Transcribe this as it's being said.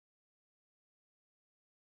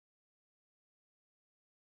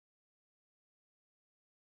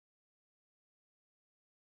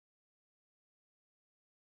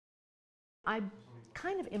I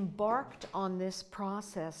kind of embarked on this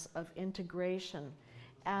process of integration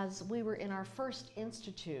as we were in our first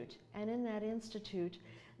institute. And in that institute,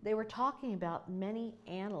 they were talking about many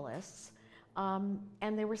analysts, and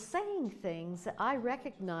they were saying things that I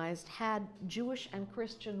recognized had Jewish and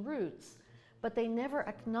Christian roots, but they never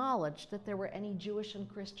acknowledged that there were any Jewish and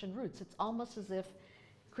Christian roots. It's almost as if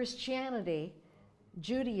Christianity,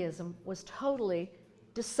 Judaism, was totally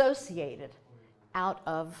dissociated out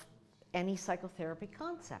of any psychotherapy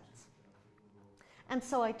concepts. And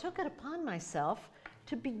so I took it upon myself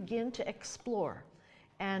to begin to explore.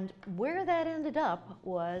 And where that ended up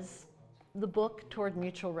was the book Toward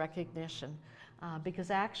Mutual Recognition,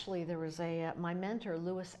 because actually there was my mentor,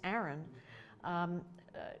 Lewis Aaron,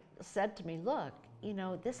 said to me, look, you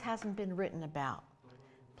know, this hasn't been written about.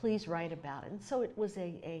 Please write about it. And so it was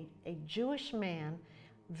a Jewish man,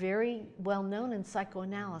 very well known in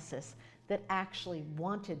psychoanalysis, that actually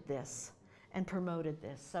wanted this and promoted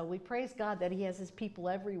this. So we praise God that he has his people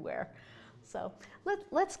everywhere. So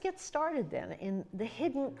let's get started then in the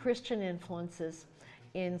hidden Christian influences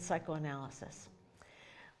in psychoanalysis.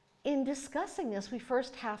 In discussing this, we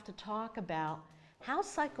first have to talk about how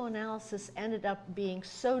psychoanalysis ended up being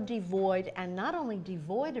so devoid, and not only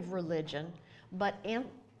devoid of religion, but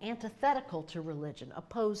antithetical to religion,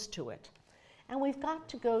 opposed to it. And we've got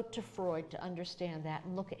to go to Freud to understand that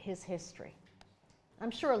and look at his history.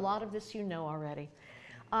 I'm sure a lot of this you know already.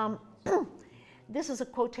 This is a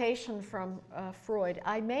quotation from Freud.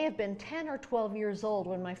 I may have been 10 or 12 years old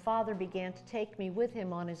when my father began to take me with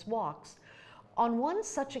him on his walks. On one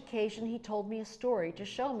such occasion, he told me a story to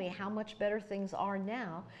show me how much better things are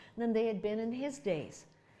now than they had been in his days.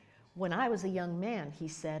 When I was a young man, he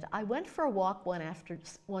said, I went for a walk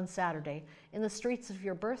one Saturday in the streets of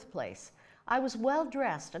your birthplace. I was well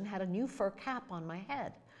dressed and had a new fur cap on my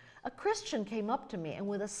head. A Christian came up to me and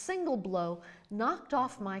with a single blow knocked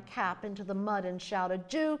off my cap into the mud and shouted,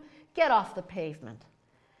 Jew, get off the pavement.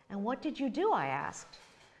 And what did you do? I asked.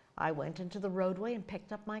 I went into the roadway and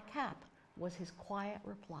picked up my cap, was his quiet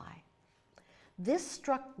reply. This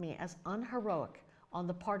struck me as unheroic on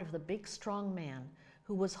the part of the big strong man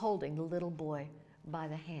who was holding the little boy by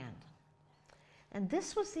the hand. And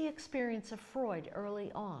this was the experience of Freud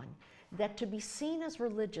early on, that to be seen as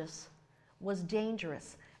religious was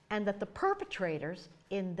dangerous, and that the perpetrators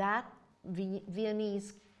in that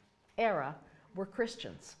Viennese era were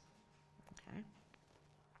Christians. Okay.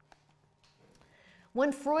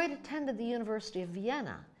 When Freud attended the University of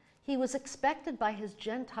Vienna, he was expected by his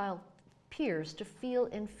Gentile peers to feel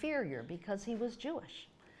inferior because he was Jewish.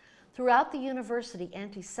 Throughout the university,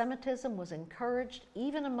 anti-Semitism was encouraged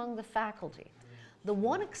even among the faculty. The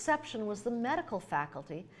one exception was the medical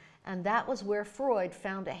faculty, and that was where Freud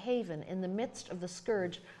found a haven in the midst of the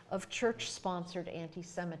scourge of church-sponsored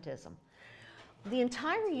anti-Semitism. The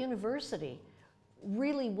entire university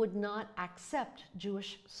really would not accept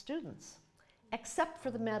Jewish students, except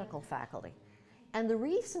for the medical faculty. And the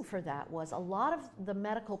reason for that was a lot of the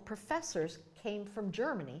medical professors came from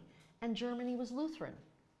Germany, and Germany was Lutheran.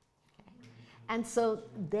 Okay. And so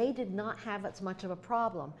they did not have as much of a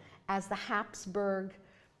problem as the Habsburg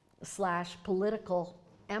 / political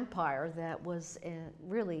empire that was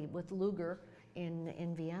really with Luger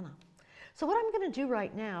in Vienna. So what I'm going to do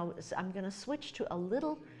right now is I'm going to switch to a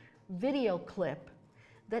little video clip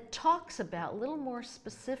that talks about, a little more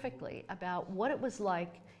specifically, about what it was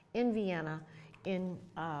like in Vienna in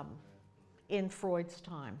Freud's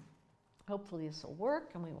time. Hopefully this will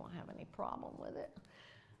work and we won't have any problem with it.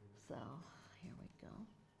 So here we go.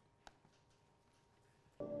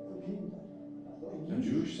 A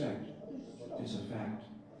Jewish sect is a fact.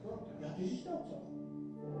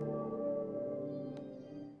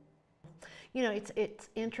 You know, it's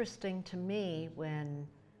interesting to me when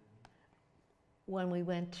we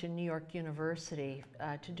went to New York University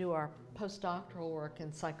to do our postdoctoral work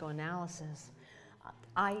in psychoanalysis.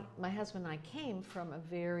 My husband and I came from a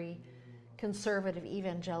very conservative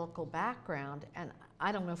evangelical background, and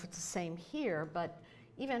I don't know if it's the same here, but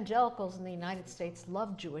evangelicals in the United States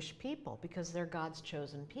love Jewish people because they're God's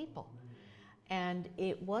chosen people. And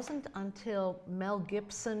it wasn't until Mel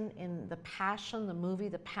Gibson in The Passion, the movie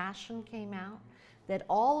The Passion came out, that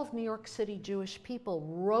all of New York City Jewish people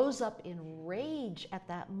rose up in rage at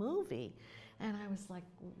that movie. And I was like,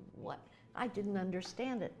 what? I didn't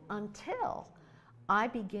understand it until I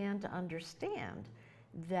began to understand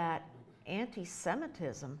that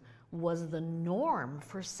anti-Semitism was the norm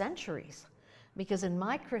for centuries. Because in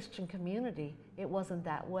my Christian community, it wasn't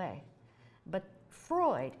that way. But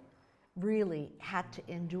Freud really had to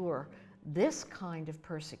endure this kind of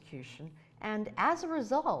persecution, and as a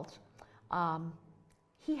result,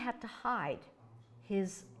 he had to hide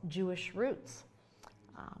his Jewish roots.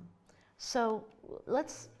 So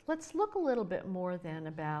let's look a little bit more then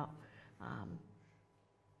about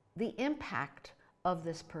the impact of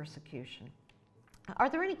this persecution. Are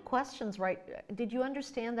there any questions, right? Did you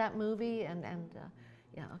understand that movie?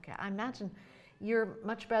 Yeah, okay. I imagine you're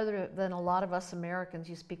much better than a lot of us Americans.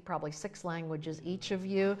 You speak probably 6 languages, each of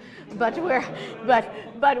you. But we're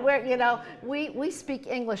you know, we speak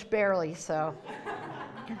English barely, so.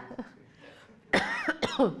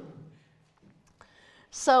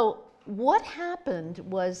 So what happened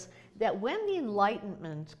was that when the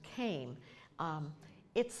Enlightenment came,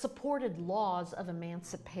 it supported laws of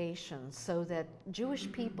emancipation so that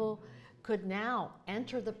Jewish people could now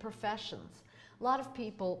enter the professions. A lot of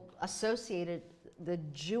people associated the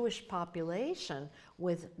Jewish population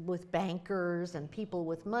with bankers and people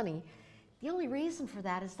with money. The only reason for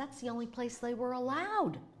that is that's the only place they were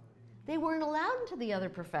allowed. They weren't allowed into the other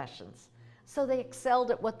professions, so they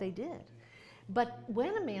excelled at what they did. But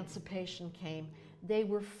when emancipation came, they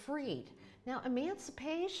were freed. Now,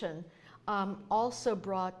 emancipation also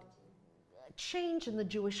brought change in the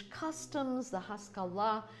Jewish customs, the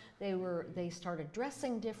Haskalah. They started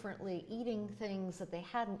dressing differently, eating things that they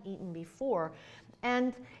hadn't eaten before,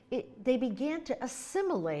 and they began to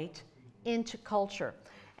assimilate into culture.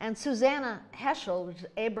 And Susanna Heschel, which is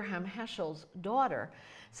Abraham Heschel's daughter,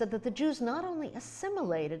 said that the Jews not only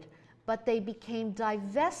assimilated, but they became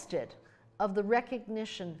divested of the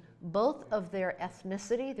recognition both of their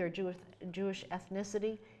ethnicity, their Jewish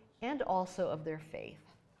ethnicity, and also of their faith.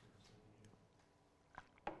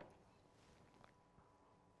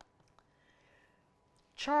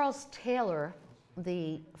 Charles Taylor,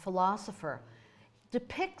 the philosopher,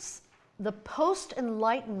 depicts the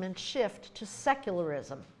post-Enlightenment shift to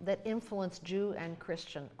secularism that influenced Jew and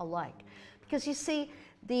Christian alike. Because you see,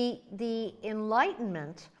 the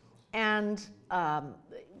Enlightenment and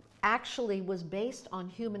actually was based on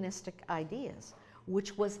humanistic ideas,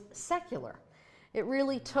 which was secular. It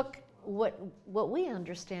really took what we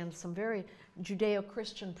understand, some very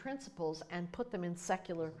Judeo-Christian principles, and put them in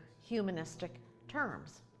secular humanistic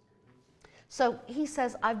terms. So he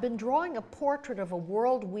says, I've been drawing a portrait of a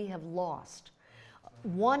world we have lost,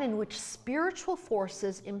 one in which spiritual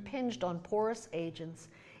forces impinged on porous agents,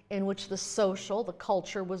 in which the social, the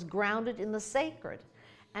culture, was grounded in the sacred,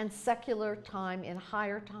 and secular time in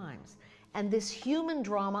higher times. And this human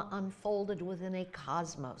drama unfolded within a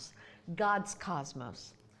cosmos, God's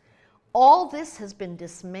cosmos. All this has been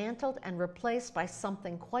dismantled and replaced by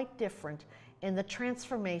something quite different in the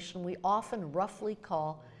transformation we often roughly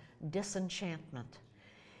call disenchantment.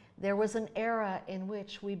 There was an era in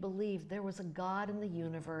which we believed there was a God in the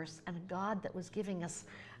universe, and a God that was giving us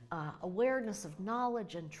awareness of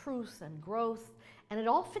knowledge and truth and growth, and it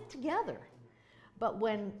all fit together. But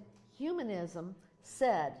when humanism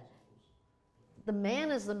said, the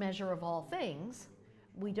man is the measure of all things,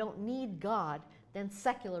 we don't need God, then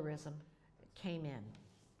secularism came in.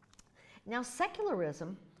 Now,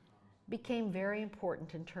 secularism became very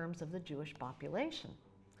important in terms of the Jewish population.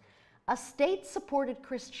 A state-supported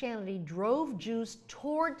Christianity drove Jews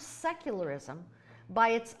toward secularism by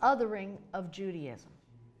its othering of Judaism.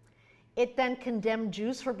 It then condemned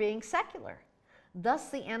Jews for being secular. Thus,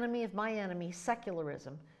 the enemy of my enemy,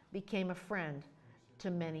 secularism, became a friend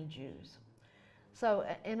to many Jews. So,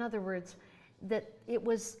 in other words, that it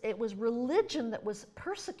was religion that was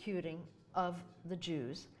persecuting of the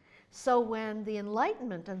Jews. So when the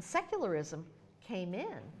Enlightenment and secularism came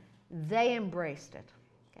in, they embraced it.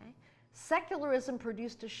 Okay? Secularism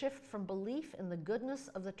produced a shift from belief in the goodness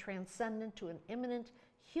of the transcendent to an immanent,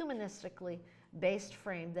 humanistically based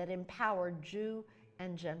frame that empowered Jew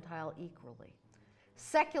and Gentile equally.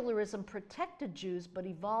 Secularism protected Jews but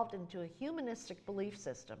evolved into a humanistic belief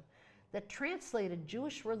system that translated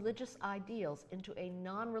Jewish religious ideals into a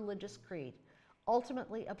non-religious creed,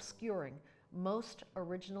 ultimately obscuring most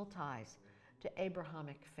original ties to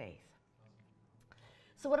Abrahamic faith.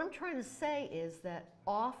 So what I'm trying to say is that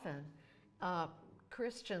often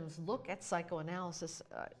Christians look at psychoanalysis,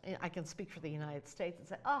 I can speak for the United States, and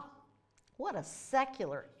say, oh, what a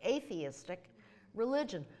secular, atheistic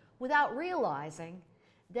religion, without realizing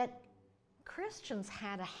that Christians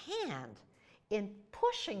had a hand in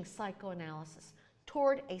pushing psychoanalysis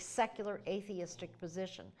toward a secular, atheistic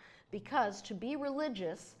position. Because to be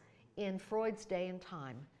religious in Freud's day and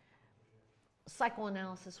time,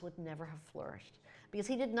 psychoanalysis would never have flourished, because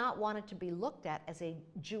he did not want it to be looked at as a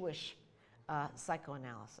Jewish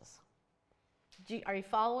psychoanalysis. Are you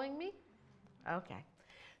following me? Okay.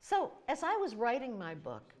 So as I was writing my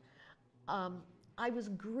book, I was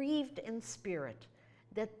grieved in spirit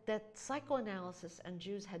that psychoanalysis and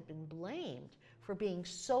Jews had been blamed for being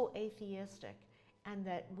so atheistic, and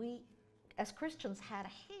that we, as Christians, had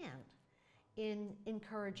a hand in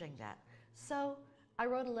encouraging that. So I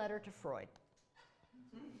wrote a letter to Freud.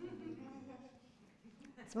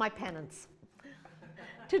 It's my penance.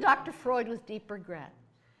 To Dr. Freud with deep regret.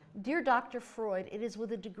 Dear Dr. Freud, it is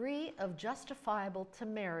with a degree of justifiable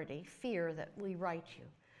temerity, fear, that we write you.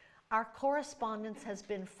 Our correspondence has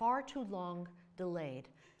been far too long delayed.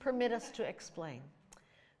 Permit us to explain.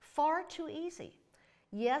 Far too easy.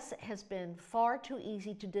 Yes, it has been far too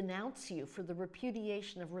easy to denounce you for the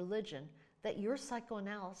repudiation of religion that your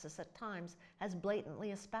psychoanalysis at times has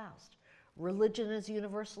blatantly espoused. Religion is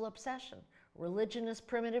universal obsession. Religion is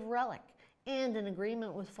primitive relic. And in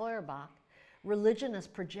agreement with Feuerbach, religion is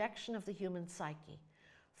projection of the human psyche.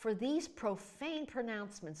 For these profane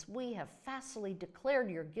pronouncements, we have facilely declared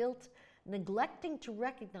your guilt, neglecting to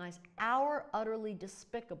recognize our utterly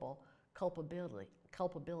despicable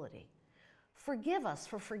culpability. Forgive us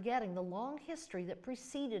for forgetting the long history that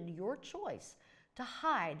preceded your choice to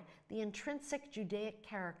hide the intrinsic Judaic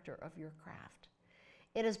character of your craft.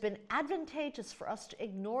 It has been advantageous for us to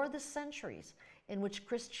ignore the centuries in which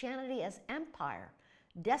Christianity as empire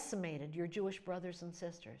decimated your Jewish brothers and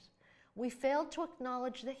sisters. We failed to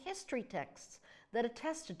acknowledge the history texts that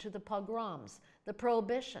attested to the pogroms, the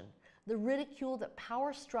prohibition, the ridicule that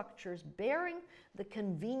power structures bearing the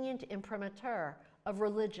convenient imprimatur of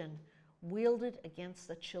religion wielded against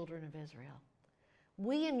the children of Israel.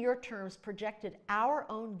 We, in your terms, projected our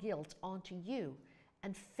own guilt onto you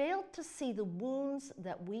and failed to see the wounds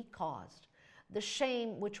that we caused, the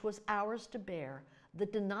shame which was ours to bear, the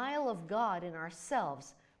denial of God in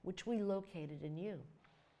ourselves, which we located in you.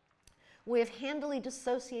 We have handily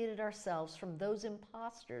dissociated ourselves from those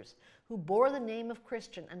impostors who bore the name of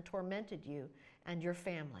Christian and tormented you and your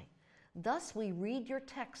family. Thus we read your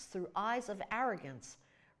texts through eyes of arrogance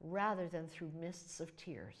rather than through mists of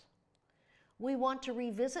tears. We want to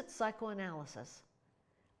revisit psychoanalysis,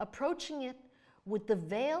 approaching it with the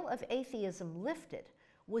veil of atheism lifted,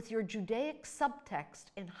 with your Judaic subtext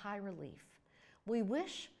in high relief. We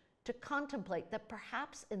wish to contemplate that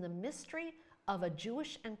perhaps in the mystery of a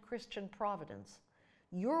Jewish and Christian providence,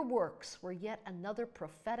 your works were yet another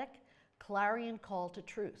prophetic clarion call to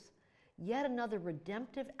truth, yet another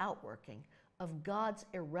redemptive outworking of God's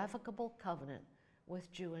irrevocable covenant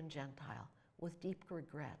with Jew and Gentile, with deep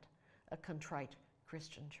regret, a contrite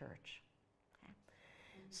Christian church. Okay.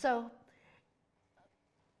 So,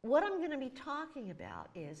 what I'm going to be talking about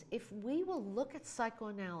is, if we will look at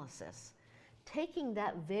psychoanalysis, taking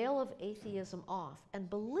that veil of atheism off and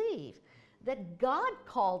believe that God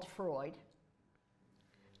called Freud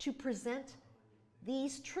to present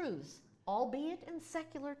these truths, albeit in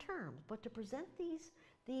secular terms, but to present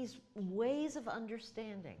these ways of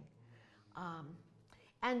understanding,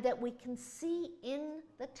 and that we can see in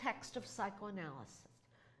the text of psychoanalysis,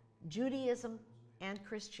 Judaism and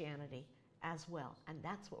Christianity as well, and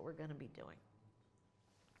that's what we're going to be doing.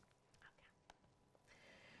 Okay.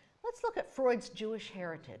 Let's look at Freud's Jewish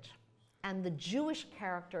heritage and the Jewish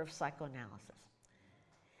character of psychoanalysis.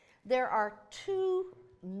 There are two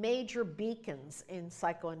major beacons in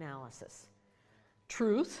psychoanalysis.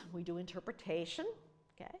 Truth, we do interpretation,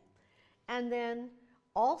 okay? And then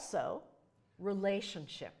also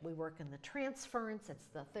relationship. We work in the transference, it's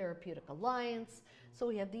the therapeutic alliance. So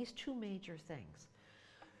we have these two major things.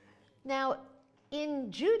 Now,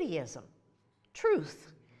 in Judaism,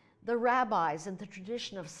 truth, the rabbis and the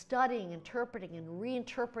tradition of studying, interpreting, and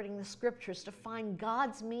reinterpreting the scriptures to find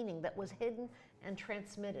God's meaning that was hidden and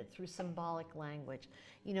transmitted through symbolic language.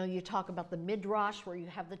 You know, you talk about the Midrash, where you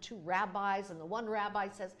have the two rabbis, and the one rabbi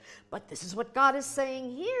says, but this is what God is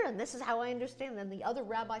saying here, and this is how I understand. And the other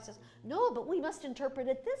rabbi says, no, but we must interpret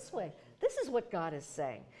it this way. This is what God is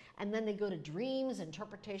saying. And then they go to dreams,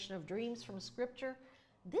 interpretation of dreams from scripture.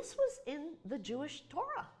 This was in the Jewish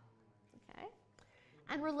Torah, okay?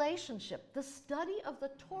 And relationship, the study of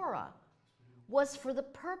the Torah was for the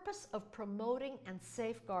purpose of promoting and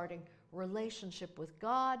safeguarding relationship with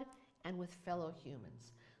God and with fellow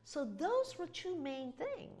humans. So those were two main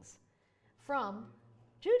things from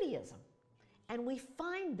Judaism. And we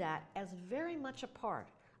find that as very much a part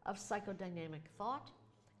of psychodynamic thought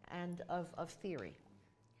and of theory.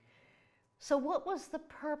 So what was the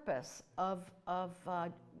purpose of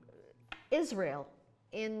Israel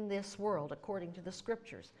in this world, according to the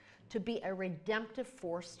scriptures? To be a redemptive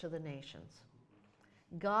force to the nations.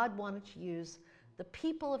 God wanted to use the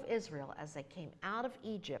people of Israel as they came out of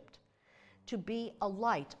Egypt to be a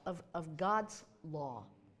light of God's law.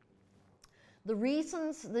 The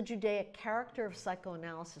reasons the Judaic character of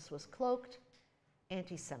psychoanalysis was cloaked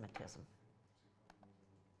anti-Semitism.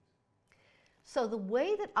 So the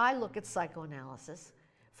way that I look at psychoanalysis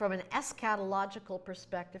from an eschatological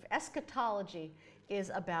perspective, eschatology is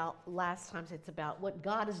about, last time it's about what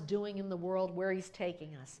God is doing in the world, where he's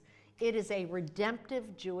taking us. It is a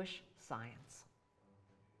redemptive Jewish science.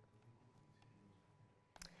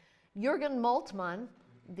 Jürgen Moltmann,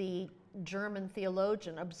 the German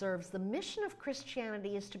theologian, observes the mission of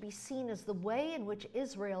Christianity is to be seen as the way in which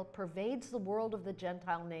Israel pervades the world of the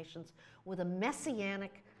Gentile nations with a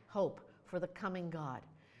messianic hope for the coming God.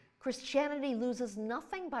 Christianity loses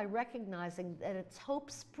nothing by recognizing that its hope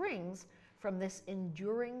springs from this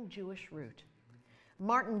enduring Jewish root.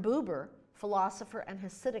 Martin Buber, philosopher and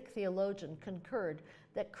Hasidic theologian, concurred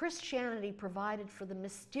that Christianity provided for the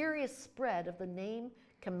mysterious spread of the name,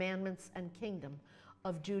 commandments, and kingdom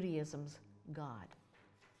of Judaism's God.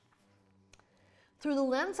 Through the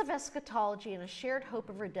lens of eschatology and a shared hope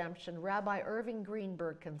of redemption, Rabbi Irving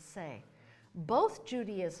Greenberg can say, both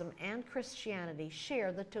Judaism and Christianity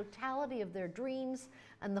share the totality of their dreams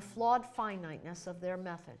and the flawed finiteness of their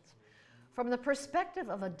methods. From the perspective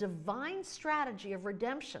of a divine strategy of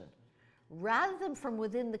redemption, rather than from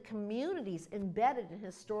within the communities embedded in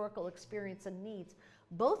historical experience and needs,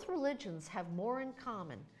 both religions have more in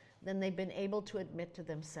common than they've been able to admit to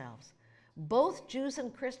themselves. Both Jews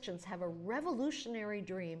and Christians have a revolutionary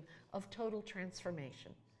dream of total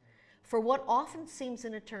transformation. For what often seems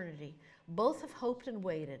an eternity, both have hoped and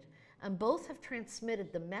waited, and both have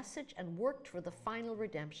transmitted the message and worked for the final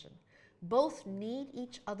redemption. Both need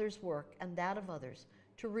each other's work and that of others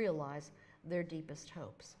to realize their deepest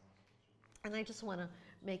hopes. And I just want to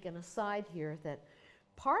make an aside here that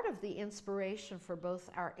part of the inspiration for both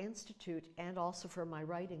our institute and also for my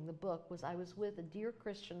writing the book was I was with a dear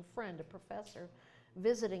Christian friend, a professor,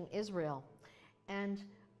 visiting Israel. And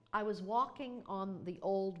I was walking on the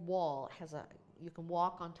old wall. It has you can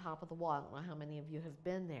walk on top of the wall. I don't know how many of you have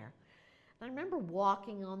been there. And I remember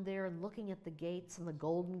walking on there and looking at the gates and the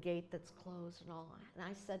Golden Gate that's closed and all. And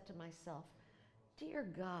I said to myself, dear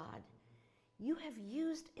God, you have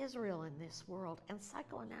used Israel in this world, and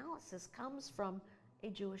psychoanalysis comes from a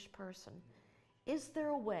Jewish person. Is there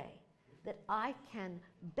a way that I can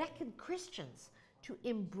beckon Christians to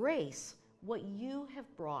embrace what you have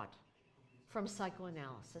brought from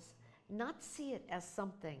psychoanalysis, not see it as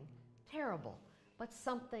something terrible, but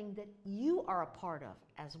something that you are a part of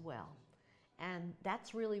as well? And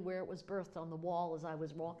that's really where it was birthed, on the wall as I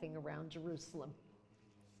was walking around Jerusalem.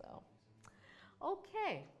 So,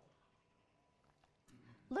 okay.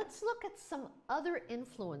 Let's look at some other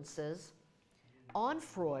influences on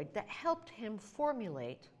Freud that helped him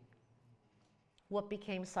formulate what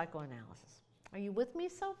became psychoanalysis. Are you with me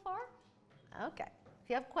so far? Okay. If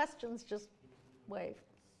you have questions, just wave.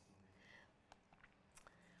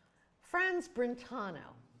 Franz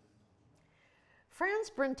Brentano.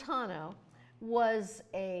 Franz Brentano was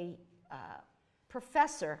a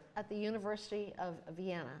professor at the University of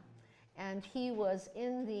Vienna, and he was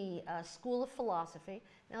in the School of Philosophy.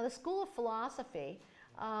 Now, the School of Philosophy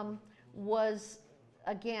was,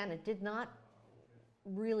 again, it did not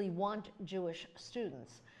really want Jewish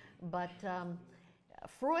students, but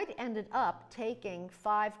Freud ended up taking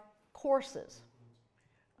 5 courses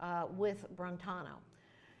with Brentano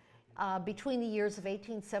between the years of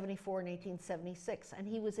 1874 and 1876, and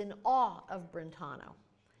he was in awe of Brentano.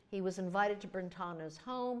 He was invited to Brentano's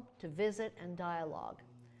home to visit and dialogue.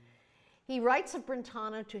 He writes of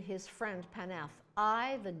Brentano to his friend Paneth,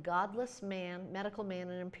 I, the godless man, medical man,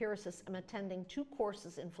 and empiricist, am attending 2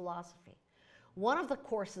 courses in philosophy. One of the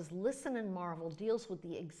courses, Listen and Marvel, deals with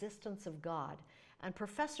the existence of God, and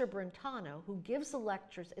Professor Brentano, who gives the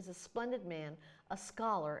lectures, is a splendid man, a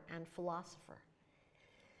scholar and philosopher.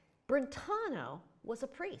 Brentano was a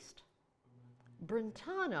priest.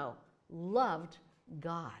 Brentano loved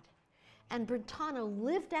God. And Brentano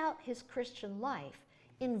lived out his Christian life,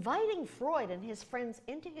 inviting Freud and his friends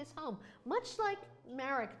into his home, much like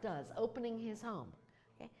Marek does, opening his home.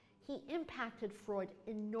 Okay? He impacted Freud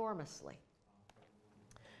enormously.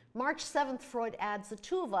 March 7th, Freud adds, the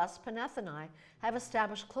 2 of us, Paneth and I, have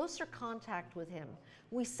established closer contact with him.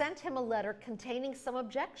 We sent him a letter containing some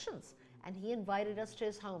objections, and he invited us to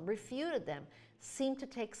his home, refuted them, seemed to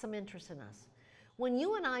take some interest in us. When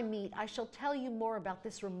you and I meet, I shall tell you more about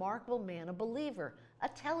this remarkable man, a believer, a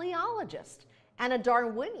teleologist, and a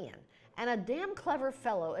Darwinian, and a damn clever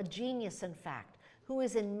fellow, a genius in fact, who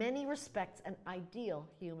is in many respects an ideal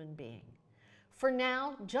human being. For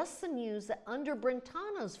now, just the news that under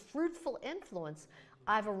Brentano's fruitful influence,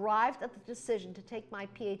 I've arrived at the decision to take my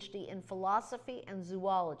Ph.D. in philosophy and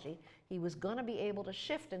zoology. He was going to be able to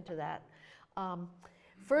shift into that.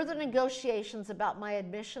 Further negotiations about my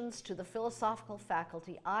admissions to the philosophical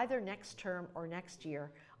faculty, either next term or next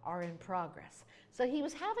year, are in progress. So he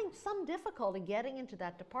was having some difficulty getting into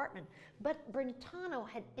that department, but Brentano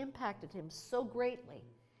had impacted him so greatly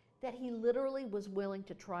that he literally was willing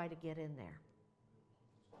to try to get in there.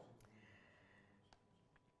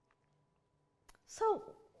 So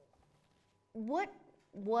what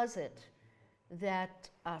was it that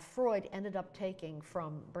Freud ended up taking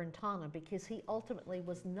from Brentano, because he ultimately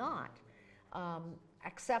was not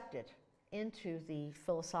accepted into the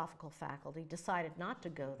philosophical faculty, decided not to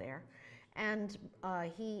go there, and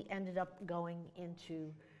he ended up going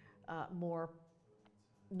into more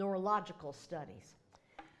neurological studies.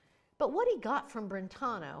 But what he got from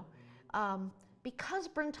Brentano, because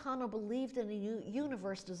Brentano believed in a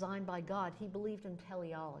universe designed by God, he believed in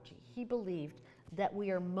teleology. He believed that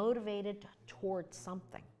we are motivated towards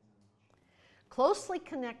something. Closely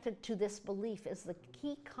connected to this belief is the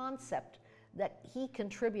key concept that he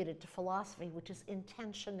contributed to philosophy, which is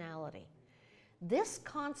intentionality. This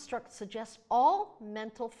construct suggests all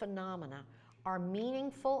mental phenomena are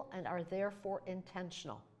meaningful and are therefore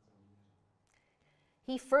intentional.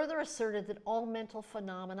 He further asserted that all mental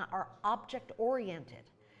phenomena are object-oriented.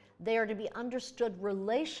 They are to be understood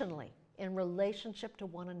relationally, in relationship to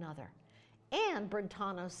one another. And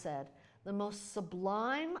Brentano said, the most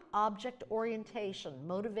sublime object orientation,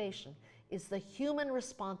 motivation, is the human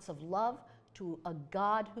response of love to a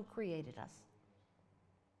God who created us.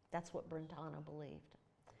 That's what Brentano believed.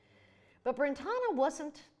 But Brentano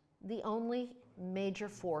wasn't the only major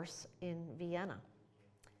force in Vienna.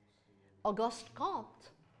 Auguste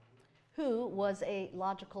Comte, who was a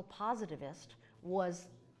logical positivist, was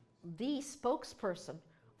the spokesperson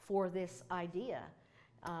for this idea.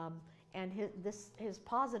 And his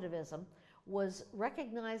positivism was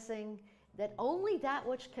recognizing that only that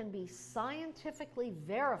which can be scientifically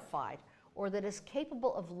verified or that is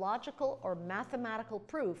capable of logical or mathematical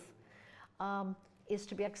proof is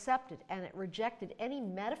to be accepted, and it rejected any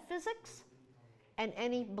metaphysics and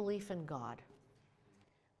any belief in God.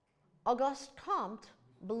 Auguste Comte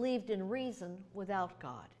believed in reason without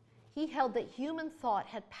God. He held that human thought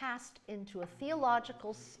had passed into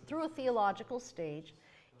through a theological stage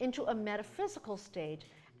into a metaphysical stage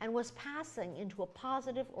and was passing into a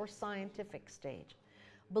positive or scientific stage.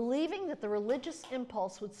 Believing that the religious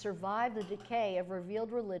impulse would survive the decay of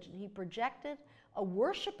revealed religion, he projected a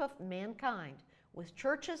worship of mankind with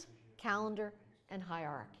churches, calendar, and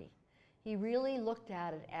hierarchy. He really looked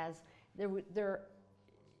at it as we'll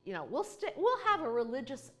have a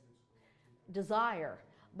religious desire,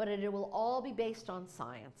 but it will all be based on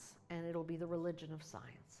science, and it'll be the religion of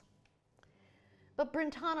science. But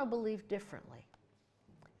Brentano believed differently.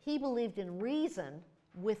 He believed in reason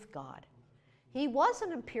with God. He was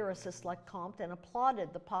an empiricist like Comte and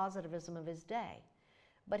applauded the positivism of his day,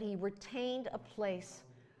 but he retained a place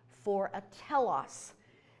for a telos,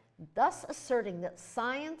 thus asserting that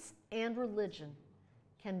science and religion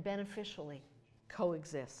can beneficially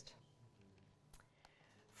coexist.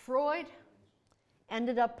 Freud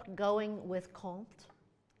ended up going with Comte,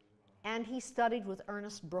 and he studied with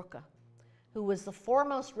Ernest Brücke, who was the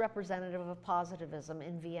foremost representative of positivism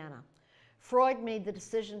in Vienna. Freud made the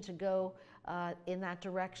decision to go in that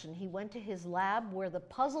direction. He went to his lab where the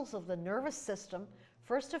puzzles of the nervous system,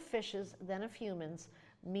 first of fishes, then of humans,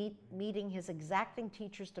 meeting his exacting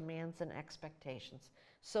teacher's demands and expectations.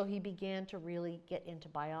 So he began to really get into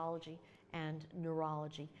biology and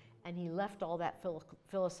neurology, and he left all that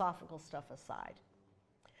philosophical stuff aside.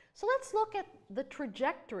 So let's look at the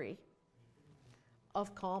trajectory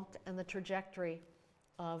of Comte and the trajectory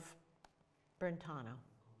of Brentano.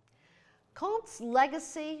 Comte's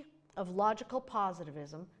legacy of logical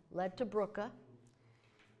positivism led to Brücke,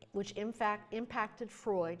 which in fact impacted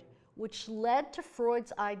Freud, which led to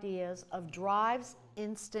Freud's ideas of drives,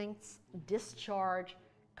 instincts, discharge,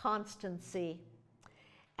 constancy,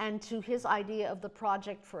 and to his idea of the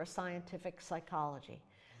project for a scientific psychology.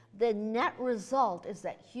 The net result is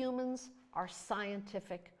that humans are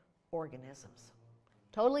scientific organisms.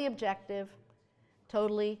 Totally objective,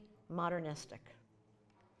 totally modernistic.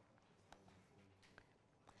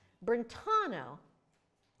 Brentano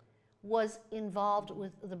was involved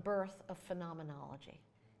with the birth of phenomenology.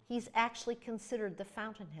 He's actually considered the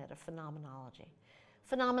fountainhead of phenomenology.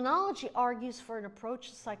 Phenomenology argues for an approach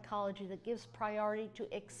to psychology that gives priority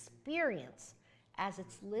to experience as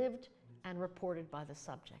it's lived and reported by the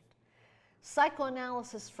subject.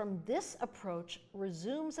 Psychoanalysis from this approach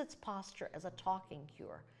resumes its posture as a talking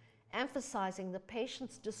cure, emphasizing the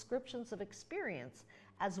patient's descriptions of experience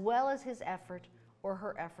as well as his effort or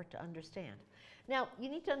her effort to understand. Now, you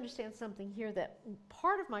need to understand something here, that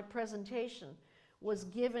part of my presentation was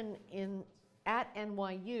given at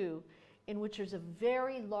NYU, in which there's a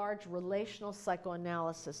very large relational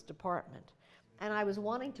psychoanalysis department. And I was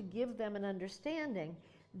wanting to give them an understanding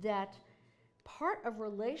that part of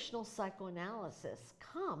relational psychoanalysis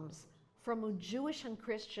comes from a Jewish and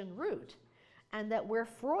Christian root, and that where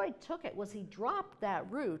Freud took it was he dropped that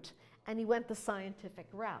root and he went the scientific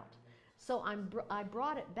route. So I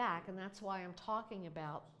brought it back, and that's why I'm talking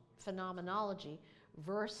about phenomenology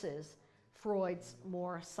versus Freud's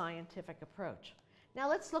more scientific approach. Now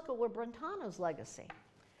let's look at Brentano's legacy.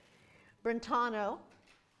 Brentano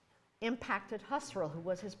impacted Husserl, who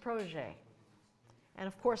was his protege. And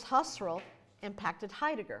of course, Husserl impacted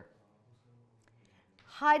Heidegger.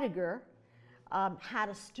 Heidegger had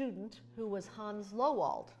a student who was Hans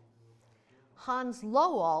Lowald. Hans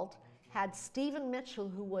Lowald had Stephen Mitchell,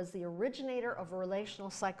 who was the originator of relational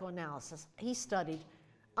psychoanalysis. He studied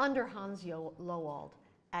under Hans Lowald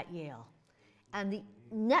at Yale. And the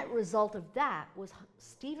net result of that was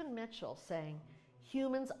Stephen Mitchell saying,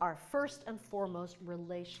 humans are first and foremost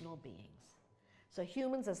relational beings. So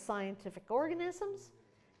humans as scientific organisms,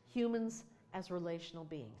 humans as relational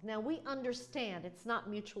beings. Now we understand it's not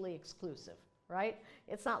mutually exclusive, right?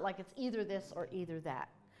 It's not like it's either this or either that,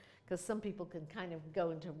 because some people can kind of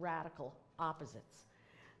go into radical opposites.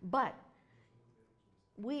 But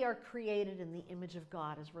we are created in the image of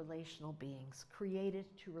God as relational beings, created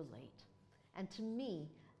to relate. And to me,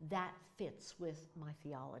 that fits with my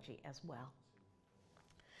theology as well.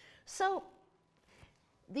 So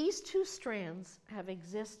these two strands have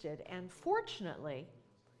existed, and fortunately,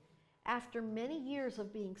 after many years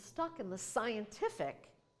of being stuck in the scientific,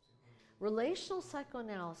 relational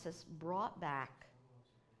psychoanalysis brought back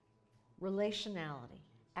relationality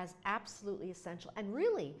as absolutely essential, and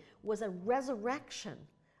really was a resurrection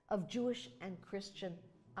of Jewish and Christian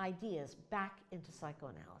ideas back into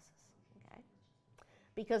psychoanalysis.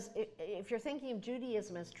 Because if you're thinking of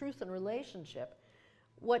Judaism as truth and relationship,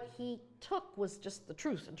 what he took was just the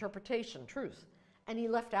truth, interpretation, truth, and he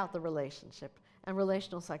left out the relationship, and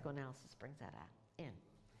relational psychoanalysis brings that in.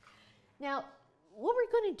 Now, what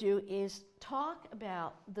we're going to do is talk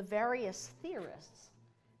about the various theorists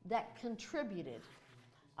that contributed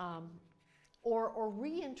or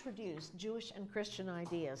reintroduced Jewish and Christian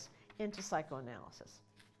ideas into psychoanalysis.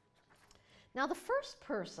 Now, the first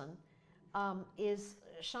person is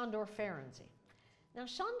Sándor Ferenczi. Now,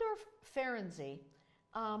 Sándor Ferenczi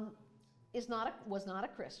was not a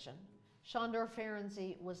Christian. Sándor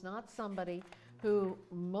Ferenczi was not somebody who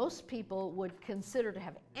most people would consider to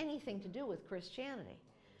have anything to do with Christianity.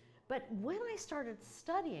 But when I started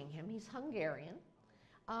studying him, he's Hungarian,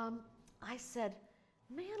 I said,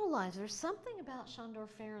 man alive, there's something about Sándor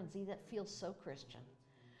Ferenczi that feels so Christian.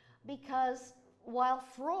 Because while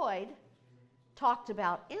Freud talked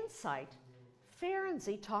about insight,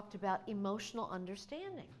 Ferenczi talked about emotional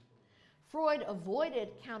understanding. Freud avoided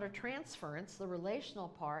countertransference, the relational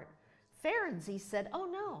part. Ferenczi said, oh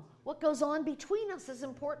no, what goes on between us is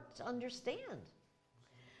important to understand.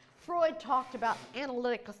 Freud talked about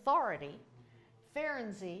analytic authority.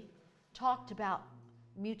 Ferenczi talked about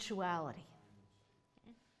mutuality.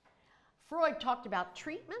 Freud talked about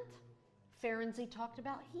treatment. Ferenczi talked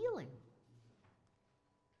about healing.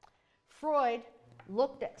 Freud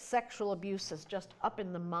looked at sexual abuse as just up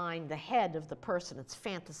in the mind, the head of the person, it's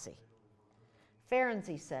fantasy.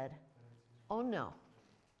 Ferenczi said, oh no,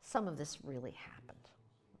 some of this really happened.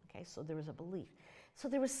 Okay, so there was a belief. So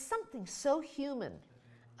there was something so human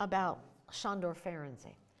about Sándor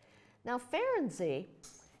Ferenczi. Now Ferenczi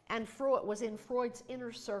and Freud was in Freud's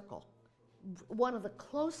inner circle, one of the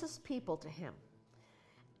closest people to him.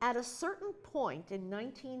 At a certain point in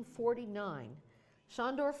 1949,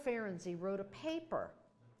 Sándor Ferenczi wrote a paper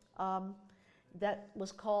that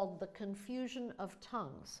was called The Confusion of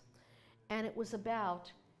Tongues. And it was about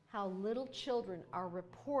how little children are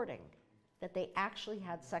reporting that they actually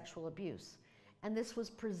had sexual abuse. And this was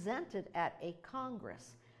presented at a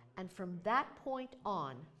Congress. And from that point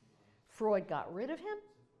on, Freud got rid of him.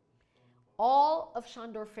 All of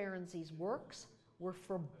Sándor Ferenczi's works were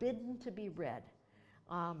forbidden to be read.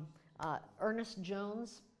 Ernest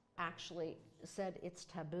Jones actually said it's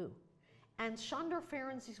taboo. And Sándor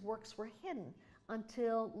Ferenczi's works were hidden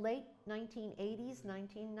until late 1980s,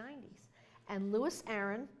 1990s. And Lewis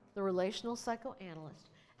Aaron, the relational psychoanalyst,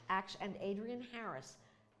 and Adrian Harris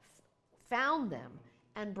found them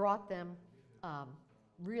and brought them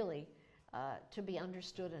really to be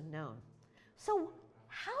understood and known. So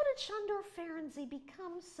how did Sándor Ferenczi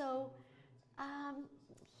become so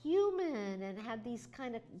human and had these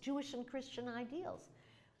kind of Jewish and Christian ideals.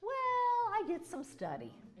 Well, I did some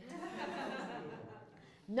study.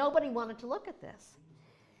 Nobody wanted to look at this.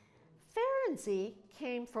 Ferenczi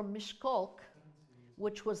came from Miskolc,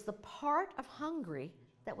 which was the part of Hungary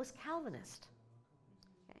that was Calvinist.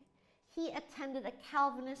 Okay? He attended a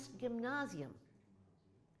Calvinist gymnasium.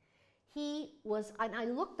 He was, and I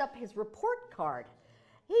looked up his report card.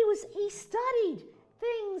 He studied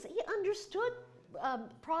things, he understood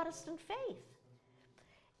Protestant faith.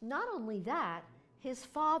 Not only that, his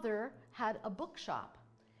father had a bookshop.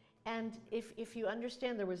 And if you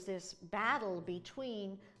understand, there was this battle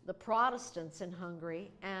between the Protestants in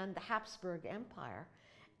Hungary and the Habsburg Empire.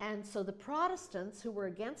 And so the Protestants who were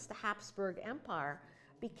against the Habsburg Empire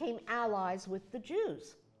became allies with the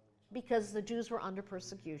Jews because the Jews were under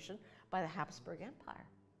persecution by the Habsburg Empire.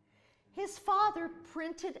 His father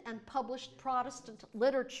printed and published Protestant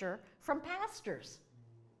literature from pastors.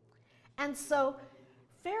 And so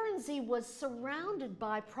Ferenczi was surrounded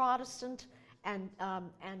by Protestant and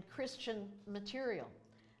Christian material.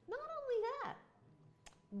 Not only that,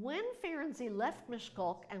 when Ferenczi left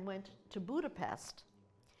Miskolc and went to Budapest,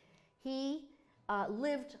 he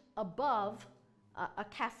lived above a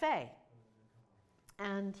cafe.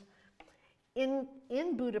 And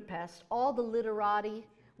in Budapest, all the literati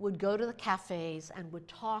would go to the cafes and would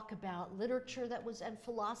talk about literature that was, and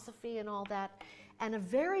philosophy and all that. And a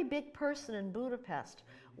very big person in Budapest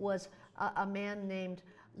was a man named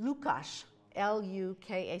Lukács,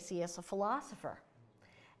 Lukacs, a philosopher.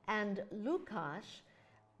 And Lukács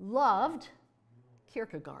loved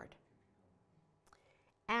Kierkegaard.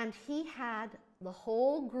 And he had the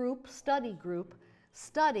whole group,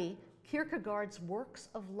 study Kierkegaard's works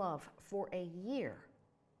of love for a year.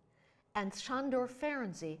 And Sándor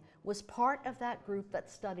Ferenczi was part of that group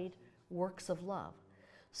that studied works of love.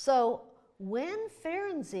 So when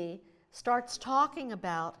Ferenczi starts talking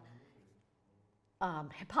about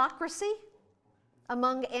hypocrisy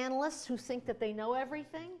among analysts who think that they know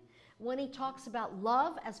everything, when he talks about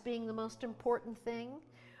love as being the most important thing,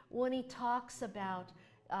 when he talks about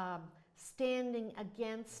standing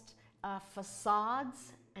against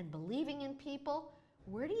facades and believing in people,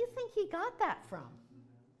 where do you think he got that from?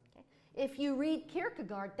 Okay. If you read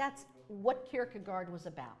Kierkegaard, that's what Kierkegaard was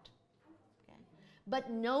about. Okay. But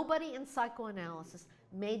nobody in psychoanalysis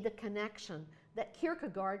made the connection that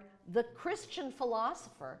Kierkegaard, the Christian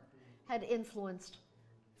philosopher, had influenced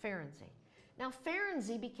Ferenczi. Now,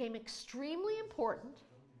 Ferenczi became extremely important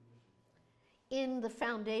in the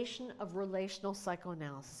foundation of relational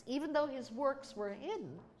psychoanalysis. Even though his works were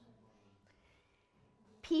hidden,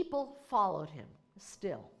 people followed him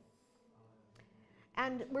still.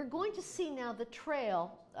 And we're going to see now the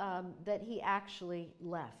trail that he actually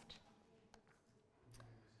left.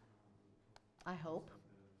 I hope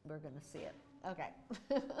we're going to see it. Okay.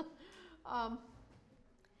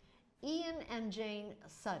 Ian and Jane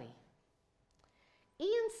Suddy.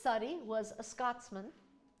 Ian Suddy was a Scotsman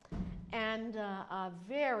and a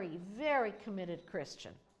very, very committed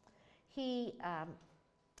Christian. He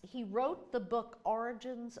wrote the book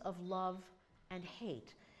Origins of Love and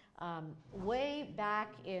Hate way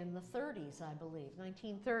back in the 30s, I believe,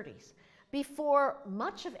 1930s, before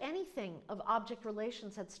much of anything of object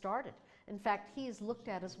relations had started. In fact, he is looked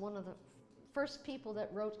at as one of the first people that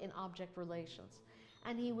wrote in object relations.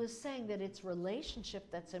 And he was saying that it's relationship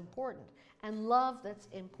that's important and love that's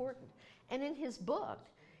important. And in his book,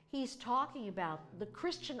 he's talking about the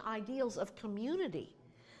Christian ideals of community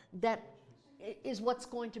that is what's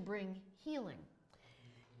going to bring healing.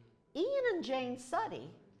 Ian and Jane Suddy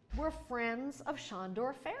were friends of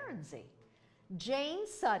Sándor Ferenczi. Jane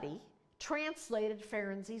Suddy translated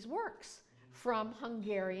Ferenczi's works from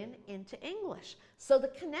Hungarian into English. So the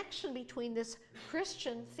connection between this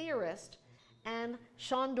Christian theorist and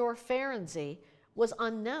Sándor Ferenczi was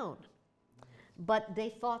unknown, but they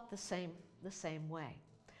thought the same way.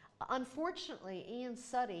 Unfortunately, Ian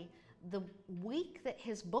Suddy, the week that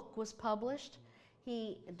his book was published,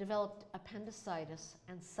 he developed appendicitis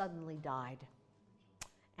and suddenly died.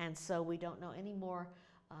 And so we don't know any more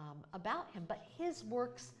about him, but his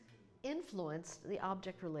works influenced the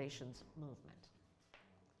object relations movement.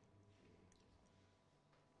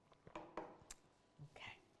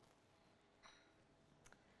 Okay.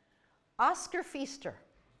 Oscar Pfister.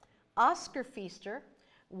 Oscar Pfister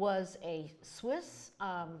was a Swiss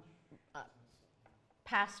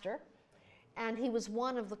pastor, and he was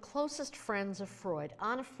one of the closest friends of Freud.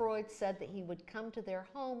 Anna Freud said that he would come to their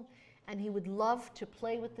home and he would love to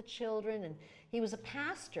play with the children, and he was a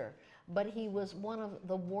pastor, but he was one of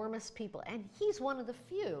the warmest people, and he's one of the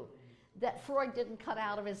few that Freud didn't cut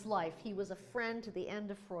out of his life. He was a friend to the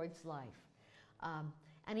end of Freud's life.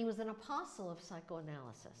 And he was an apostle of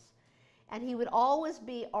psychoanalysis. And he would always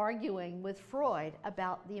be arguing with Freud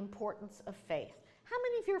about the importance of faith. How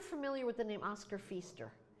many of you are familiar with the name Oscar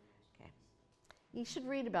Pfister? Okay. You should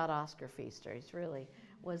read about Oscar Pfister. He really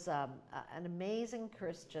was an amazing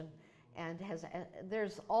Christian, and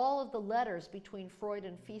there's all of the letters between Freud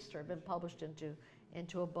and Pfister have been published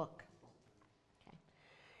into a book. Okay.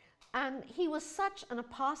 And he was such an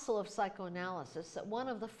apostle of psychoanalysis that one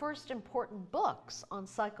of the first important books on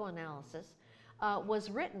psychoanalysis was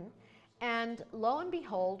written. And lo and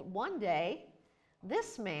behold, one day,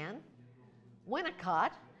 this man,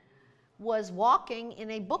 Winnicott, was walking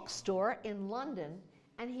in a bookstore in London,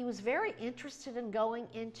 and he was very interested in going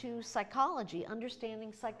into psychology,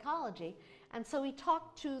 understanding psychology. And so he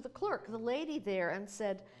talked to the clerk, the lady there, and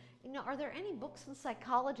said, you know, are there any books in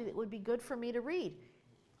psychology that would be good for me to read?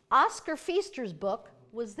 Oscar Pfister's book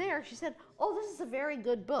was there. She said, oh, this is a very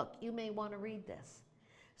good book. You may want to read this.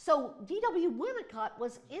 So D.W. Winnicott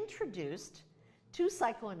was introduced to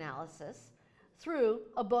psychoanalysis through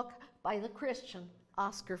a book by the Christian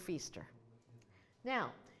Oscar Pfister.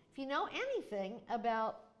 Now, if you know anything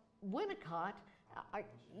about Winnicott,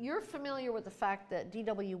 you're familiar with the fact that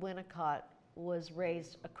D.W. Winnicott was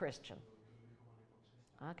raised a Christian.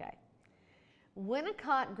 Okay.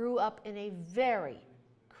 Winnicott grew up in a very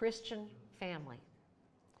Christian family.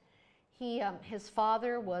 His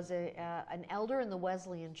father was an elder in the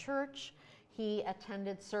Wesleyan Church. He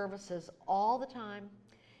attended services all the time.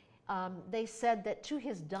 They said that to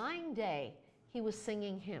his dying day, he was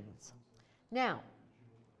singing hymns. Now,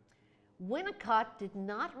 Winnicott did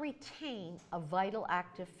not retain a vital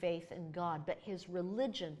active faith in God, but his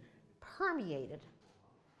religion permeated,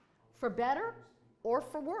 for better or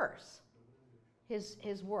for worse,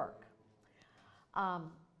 his work.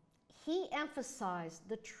 He emphasized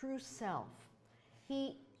the true self.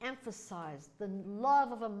 He emphasized the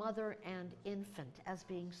love of a mother and infant as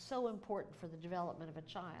being so important for the development of a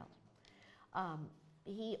child.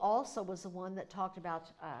 He also was the one that talked about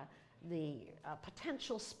the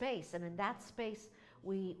potential space, and in that space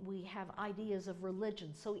we have ideas of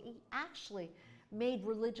religion. So he actually made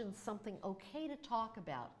religion something okay to talk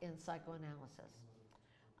about in psychoanalysis.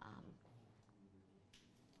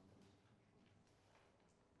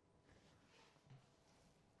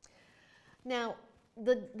 Now,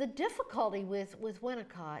 the difficulty with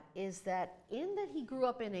Winnicott is that in that he grew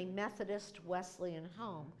up in a Methodist Wesleyan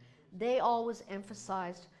home, they always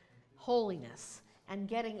emphasized holiness and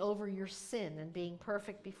getting over your sin and being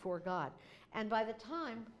perfect before God. And by the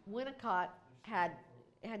time Winnicott had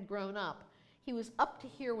grown up, he was up to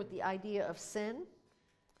here with the idea of sin.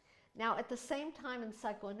 Now, at the same time in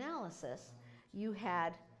psychoanalysis, you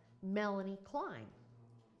had Melanie Klein.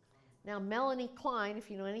 Now, Melanie Klein, if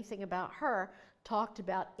you know anything about her, talked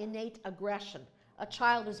about innate aggression. A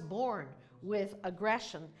child is born with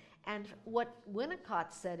aggression. And what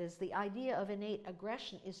Winnicott said is the idea of innate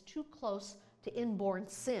aggression is too close to inborn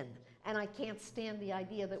sin. And I can't stand the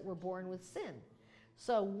idea that we're born with sin.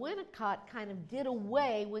 So Winnicott kind of did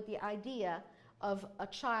away with the idea of a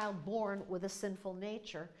child born with a sinful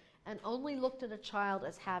nature and only looked at a child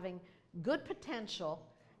as having good potential,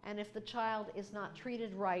 and if the child is not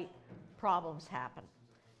treated right, problems happen.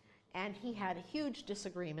 And he had a huge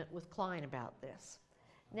disagreement with Klein about this.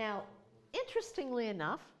 Now, interestingly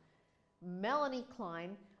enough, Melanie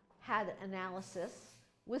Klein had analysis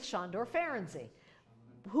with Sándor Ferenczi,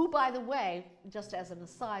 who, by the way, just as an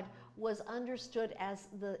aside, was understood as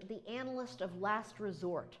the analyst of last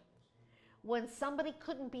resort. When somebody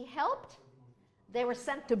couldn't be helped, they were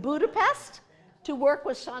sent to Budapest to work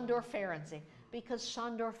with Sándor Ferenczi, because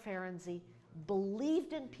Sándor Ferenczi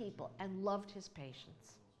believed in people and loved his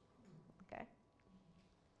patients. Okay?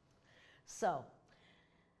 So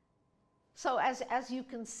as you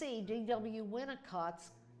can see, D.W.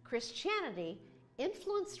 Winnicott's Christianity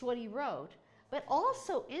influenced what he wrote, but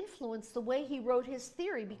also influenced the way he wrote his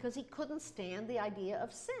theory, because he couldn't stand the idea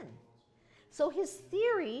of sin. So his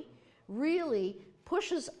theory really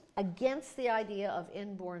pushes against the idea of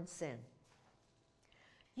inborn sin.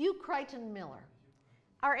 Hugh Crichton Miller.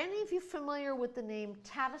 Are any of you familiar with the name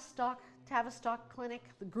Tavistock Clinic,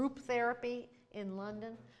 the group therapy in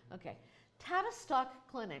London? Okay. Tavistock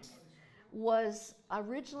Clinic was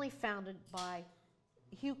originally founded by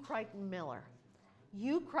Hugh Crichton Miller.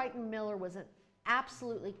 Hugh Crichton Miller was an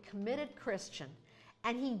absolutely committed Christian,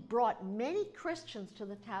 and he brought many Christians to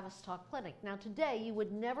the Tavistock Clinic. Now today, you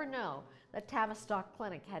would never know that Tavistock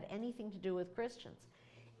Clinic had anything to do with Christians.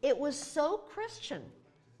 It was so Christian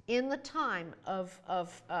in the time of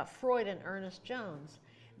Freud and Ernest Jones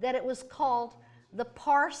that it was called the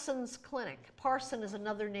Parson's Clinic. Parson is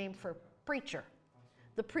another name for preacher,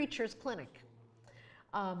 the preacher's clinic.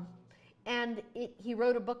 And he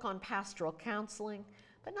wrote a book on pastoral counseling.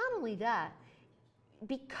 But not only that,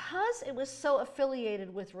 because it was so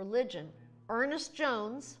affiliated with religion, Ernest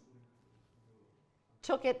Jones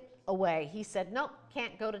took it away. He said, nope,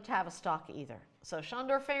 can't go to Tavistock either. So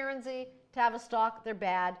Sándor Ferenczi, Tavistock, they're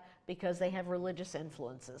bad because they have religious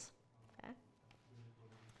influences. Okay?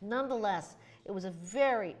 Nonetheless, it was a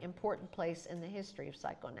very important place in the history of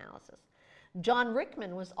psychoanalysis. John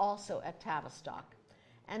Rickman was also at Tavistock,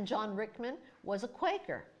 and John Rickman was a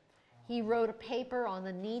Quaker. He wrote a paper on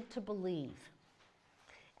the need to believe,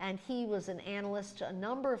 and he was an analyst to a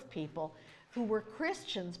number of people who were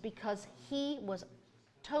Christians because he was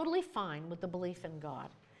totally fine with the belief in God,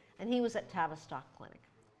 and he was at Tavistock Clinic.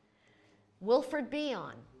 Wilfred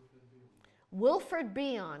Bion. Wilfred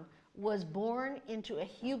Bion was born into a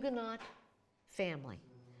Huguenot family,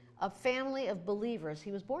 a family of believers.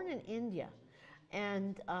 He was born in India,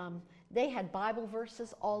 and they had Bible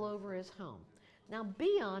verses all over his home. Now,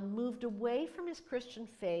 Bion moved away from his Christian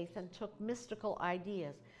faith and took mystical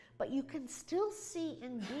ideas, but you can still see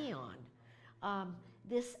in Bion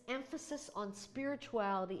this emphasis on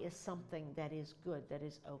spirituality is something that is good, that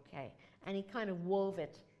is okay, and he kind of wove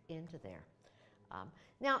it into there.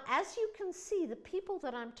 Now, as you can see, the people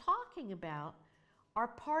that I'm talking about are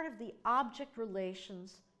part of the object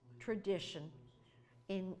relations tradition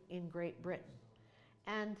in Great Britain.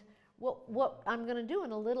 And what I'm going to do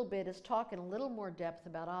in a little bit is talk in a little more depth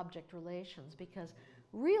about object relations, because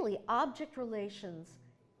really object relations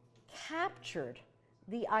captured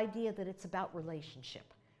the idea that it's about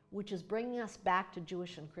relationship, which is bringing us back to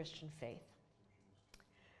Jewish and Christian faith.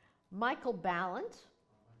 Michael Balint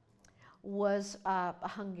was a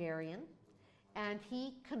Hungarian, and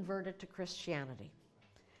he converted to Christianity.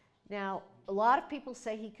 Now, a lot of people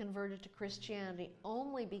say he converted to Christianity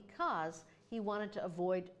only because he wanted to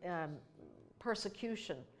avoid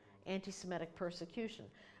persecution, anti-Semitic persecution.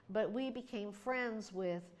 But we became friends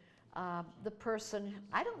with the person,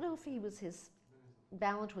 I don't know if he was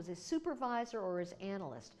Balint was his supervisor or his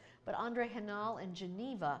analyst, but Andre Henal in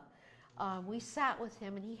Geneva, we sat with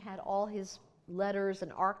him and he had all his letters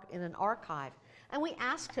in an archive. And we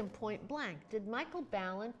asked him point blank, did Michael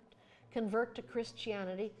Balint convert to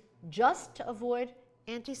Christianity just to avoid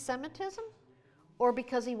anti-Semitism or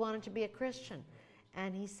because he wanted to be a Christian?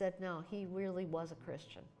 And he said, no, he really was a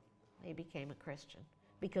Christian. He became a Christian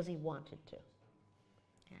because he wanted to.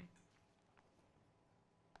 Okay.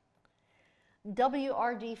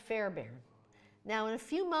 W.R.D. Fairbairn. Now, in a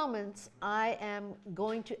few moments, I am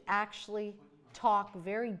going to actually talk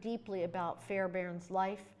very deeply about Fairbairn's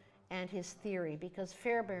life and his theory, because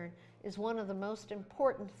Fairbairn is one of the most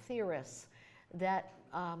important theorists that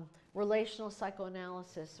relational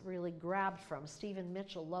psychoanalysis really grabbed from. Stephen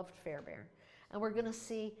Mitchell loved Fairbairn. And we're going to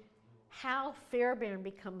see how Fairbairn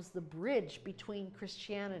becomes the bridge between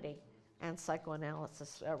Christianity and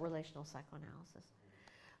psychoanalysis, relational psychoanalysis.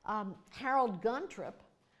 Harold Guntrip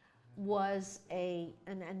was an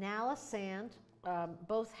analysand,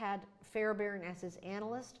 both had Fairbairn as his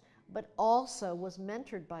analyst, but also was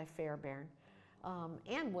mentored by Fairbairn,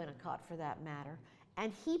 and Winnicott for that matter,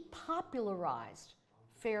 and he popularized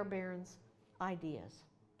Fairbairn's ideas.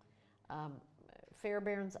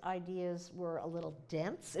 Fairbairn's ideas were a little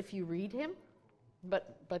dense if you read him,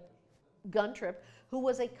 but Guntrip, who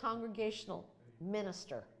was a congregational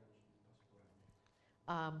minister,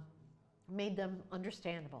 made them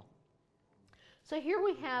understandable. So here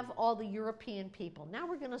we have all the European people. Now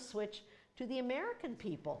we're going to switch to the American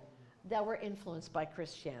people that were influenced by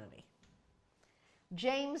Christianity.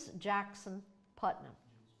 James Jackson Putnam.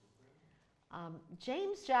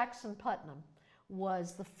 James Jackson Putnam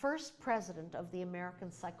was the first president of the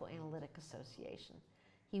American Psychoanalytic Association.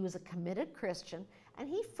 He was a committed Christian, and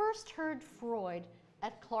he first heard Freud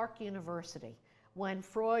at Clark University. When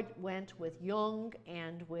Freud went with Jung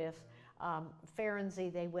and with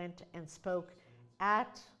Ferenczi, they went and spoke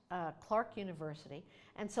at Clark University.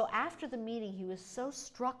 And so after the meeting, he was so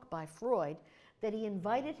struck by Freud that he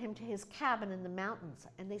invited him to his cabin in the mountains,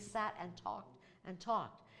 and they sat and talked and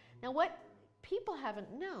talked. Now, what people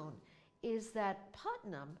haven't known is that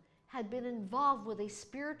Putnam had been involved with a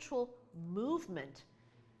spiritual movement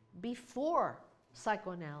before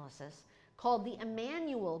psychoanalysis called the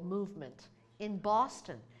Emmanuel Movement in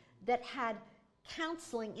Boston that had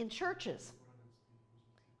counseling in churches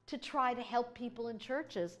to try to help people in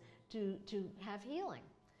churches to have healing.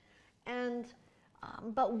 And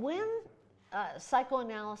but when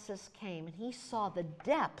psychoanalysis came and he saw the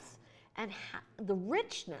depth and the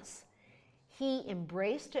richness, he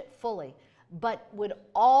embraced it fully, but would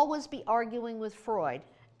always be arguing with Freud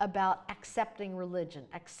about accepting religion,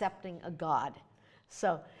 accepting a God.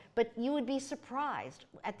 So, but you would be surprised.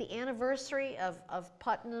 At the anniversary of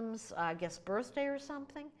Putnam's, I guess, birthday or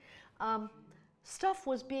something, stuff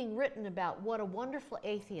was being written about what a wonderful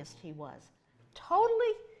atheist he was.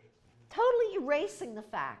 Totally erasing the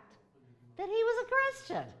fact that he was a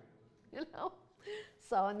Christian, you know?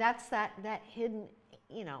 So, and that's that hidden,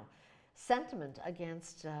 you know, sentiment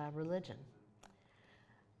against religion.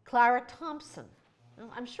 Clara Thompson. Now,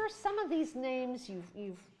 I'm sure some of these names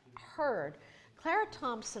you've heard. Clara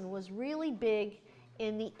Thompson was really big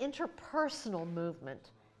in the interpersonal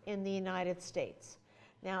movement in the United States.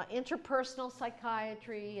 Now, interpersonal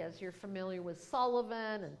psychiatry, as you're familiar with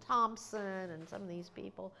Sullivan and Thompson and some of these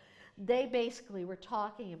people, they basically were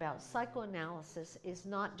talking about psychoanalysis is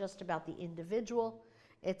not just about the individual,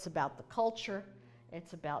 it's about the culture,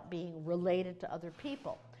 it's about being related to other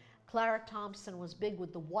people. Clara Thompson was big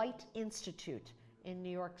with the White Institute in New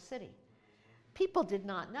York City. People did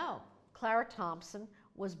not know Clara Thompson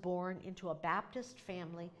was born into a Baptist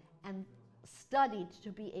family and studied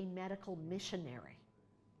to be a medical missionary.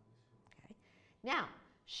 Okay? Now,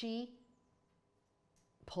 she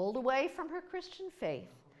pulled away from her Christian faith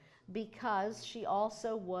because she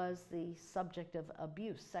also was the subject of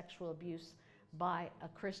abuse, sexual abuse by a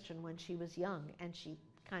Christian when she was young, and she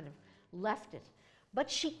kind of left it. But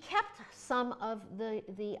she kept some of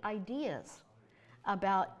the ideas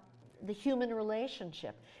about the human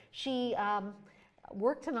relationship. She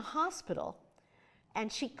worked in a hospital, and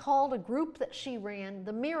she called a group that she ran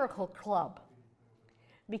the Miracle Club,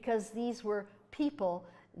 because these were people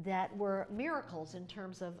that were miracles in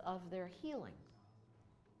terms of their healing.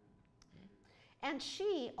 And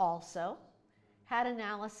she also had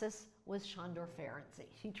analysis with Sándor Ferenczi.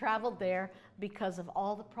 She traveled there because of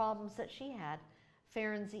all the problems that she had.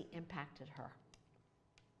 Ferenczi impacted her.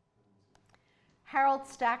 Harold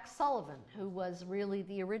Stack Sullivan, who was really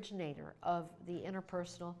the originator of the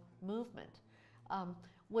interpersonal movement,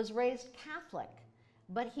 was raised Catholic,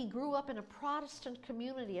 but he grew up in a Protestant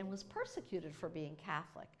community and was persecuted for being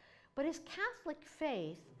Catholic. But his Catholic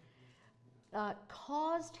faith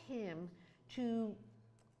caused him to,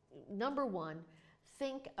 number one,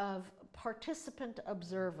 think of participant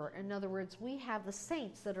observer. In other words, we have the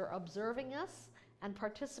saints that are observing us and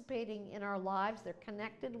participating in our lives. They're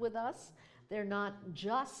connected with us. They're not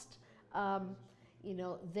just, you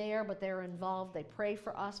know, there, but they're involved. They pray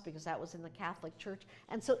for us because that was in the Catholic Church.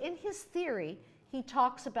 And so in his theory, he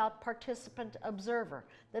talks about participant observer,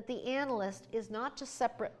 that the analyst is not just a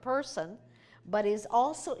separate person, but is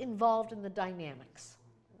also involved in the dynamics.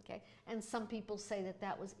 Okay? And some people say that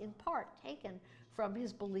that was in part taken from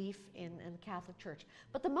his belief in the Catholic Church.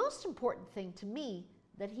 But the most important thing to me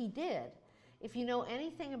that he did, if you know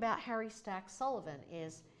anything about Harry Stack Sullivan,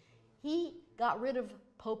 is he got rid of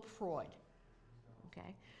Pope Freud.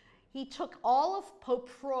 Okay? He took all of Pope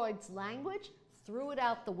Freud's language, threw it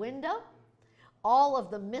out the window, all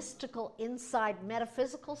of the mystical inside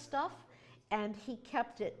metaphysical stuff, and he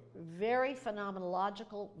kept it very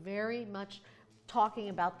phenomenological, very much talking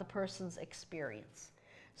about the person's experience.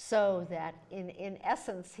 So that in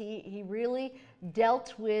essence, he really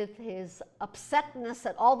dealt with his upsetness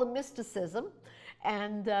at all the mysticism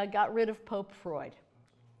and got rid of Pope Freud.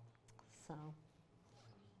 So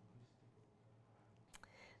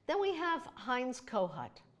then we have Heinz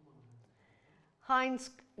Kohut. Heinz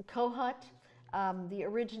Kohut, the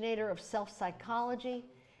originator of self-psychology,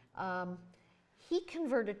 he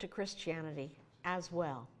converted to Christianity as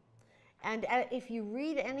well. And if you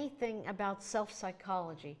read anything about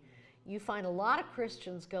self-psychology, you find a lot of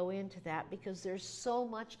Christians go into that because there's so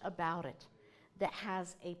much about it that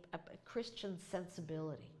has a Christian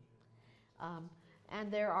sensibility.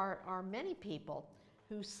 And there are many people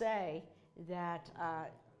who say that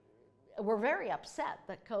were very upset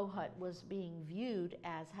that Kohut was being viewed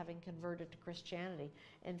as having converted to Christianity.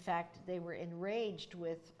 In fact, they were enraged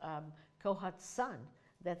with Kohut's son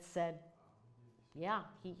that said, yeah,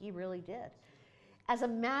 he really did. As a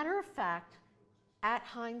matter of fact, at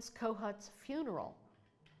Heinz Kohut's funeral,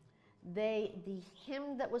 the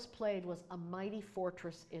hymn that was played was "A Mighty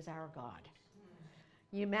Fortress is Our God."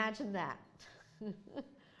 You imagine that.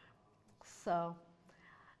 So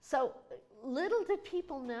little did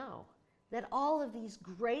people know that all of these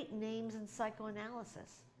great names in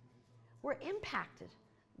psychoanalysis were impacted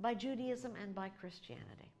by Judaism and by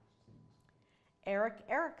Christianity. Erik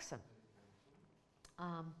Erikson.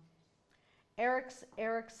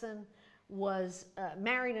 Erikson was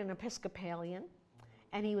married an Episcopalian,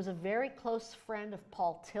 and he was a very close friend of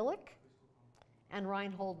Paul Tillich and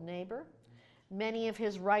Reinhold Niebuhr. Many of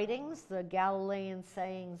his writings, the Galilean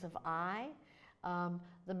sayings of I,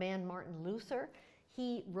 the man Martin Luther,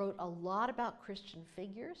 he wrote a lot about Christian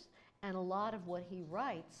figures, and a lot of what he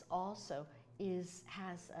writes also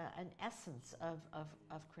has an essence of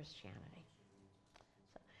Christianity.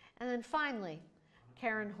 So, and then finally,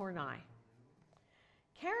 Karen Horney.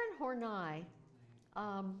 Karen Horney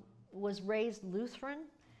was raised Lutheran.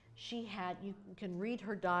 She had, you can read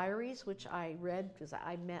her diaries, which I read because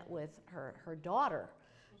I met with her daughter,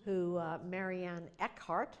 who Marianne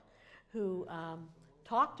Eckhart, who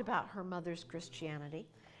talked about her mother's Christianity.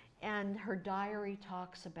 And her diary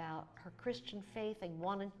talks about her Christian faith and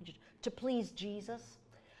wanting to please Jesus.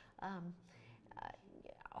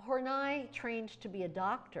 Horney trained to be a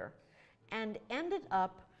doctor and ended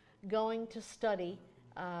up going to study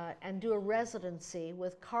and do a residency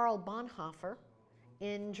with Karl Bonhoeffer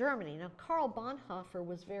in Germany. Now, Karl Bonhoeffer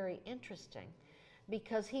was very interesting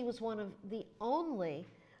because he was one of the only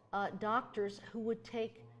doctors who would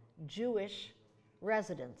take Jewish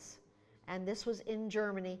residents. And this was in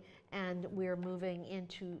Germany, and we're moving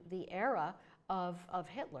into the era of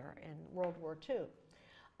Hitler in World War II.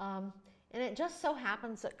 And it just so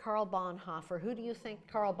happens that Karl Bonhoeffer, who do you think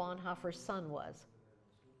Karl Bonhoeffer's son was?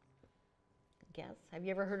 Guess. Have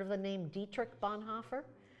you ever heard of the name Dietrich Bonhoeffer?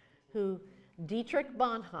 Dietrich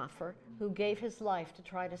Bonhoeffer, who gave his life to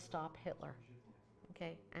try to stop Hitler,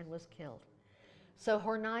 okay, and was killed. So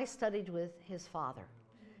Horney studied with his father,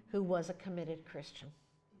 who was a committed Christian.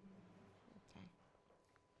 Okay.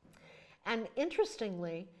 And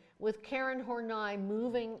interestingly, with Karen Horney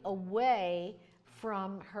moving away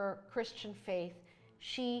from her Christian faith,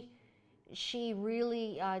 she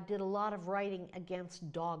really did a lot of writing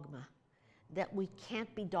against dogma, that we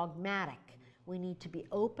can't be dogmatic. We need to be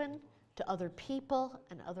open to other people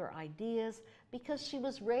and other ideas, because she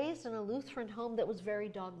was raised in a Lutheran home that was very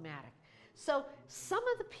dogmatic. So some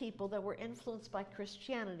of the people that were influenced by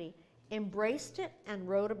Christianity embraced it and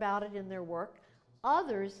wrote about it in their work.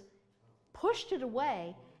 Others pushed it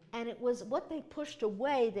away, and it was what they pushed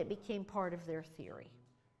away that became part of their theory.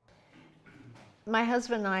 My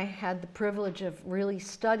husband and I had the privilege of really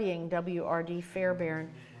studying W.R.D.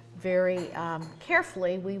 Fairbairn very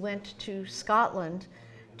carefully. We went to Scotland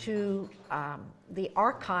to the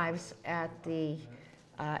archives at the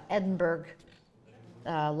Edinburgh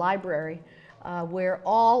Library, where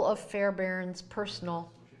all of Fairbairn's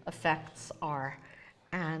personal effects are.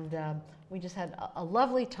 And we just had a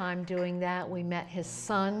lovely time doing that. We met his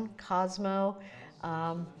son, Cosmo,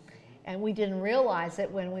 and we didn't realize it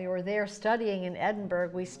when we were there studying in Edinburgh.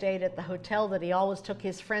 We stayed at the hotel that he always took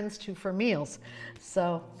his friends to for meals.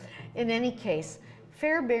 So in any case,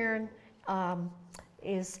 Fairbairn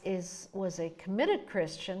was a committed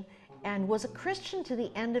Christian and was a Christian to the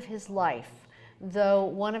end of his life, though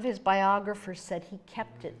one of his biographers said he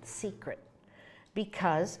kept it secret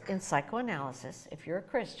because in psychoanalysis, if you're a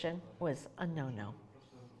Christian, was a no-no.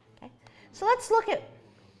 Okay? So let's look at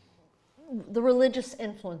the religious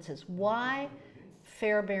influences, why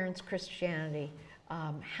Fairbairn's Christianity,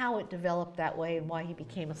 how it developed that way, and why he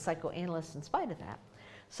became a psychoanalyst in spite of that.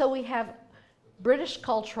 So we have British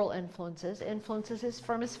cultural influences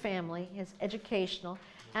from his family, his educational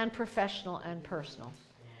and professional and personal.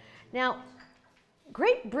 Now,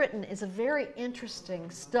 Great Britain is a very interesting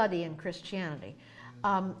study in Christianity.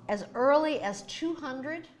 As early as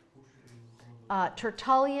 200,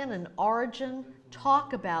 Tertullian and Origen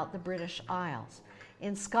talk about the British Isles.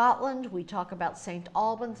 In Scotland, we talk about St.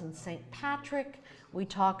 Albans and St. Patrick. We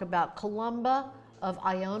talk about Columba of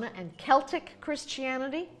Iona and Celtic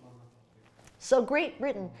Christianity. So Great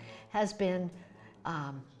Britain has been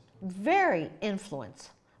very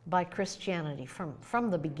influenced by Christianity from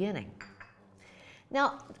the beginning.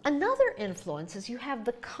 Now, another influence is you have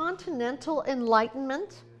the Continental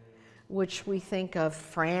Enlightenment, which we think of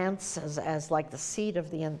France as like the seat of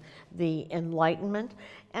the Enlightenment.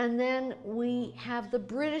 And then we have the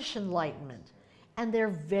British Enlightenment, and they're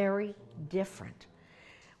very different.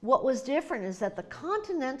 What was different is that the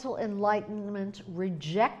Continental Enlightenment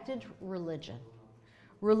rejected religion.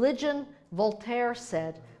 Religion, Voltaire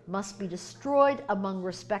said, must be destroyed among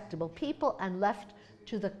respectable people and left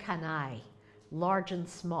to the canaille, large and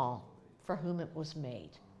small, for whom it was made,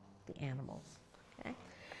 the animals. Okay?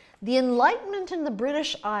 The Enlightenment in the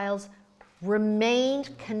British Isles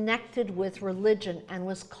remained connected with religion and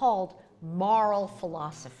was called moral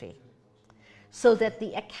philosophy, so that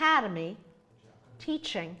the academy,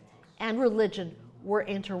 teaching, and religion were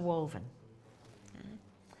interwoven.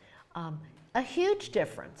 Okay? A huge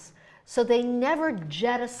difference. So they never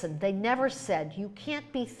jettisoned, they never said, you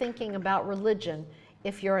can't be thinking about religion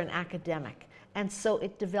if you're an academic. And so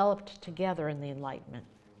it developed together in the Enlightenment.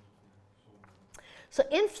 So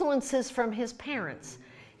influences from his parents.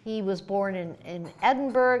 He was born in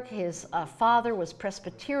Edinburgh. His father was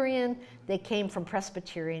Presbyterian. They came from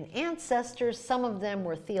Presbyterian ancestors. Some of them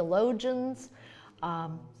were theologians.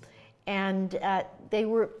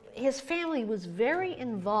 His family was very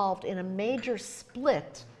involved in a major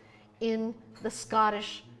split in the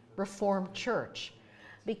Scottish Reformed Church,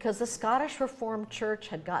 because the Scottish Reformed Church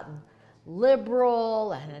had gotten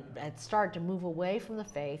liberal and had started to move away from the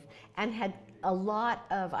faith, and had a lot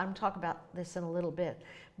of, I'm talking about this in a little bit,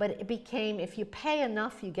 but it became, if you pay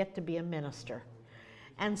enough, you get to be a minister.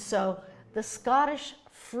 And so the Scottish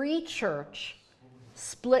Free Church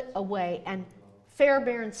split away, and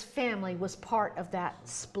Fairbairn's family was part of that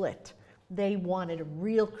split. They wanted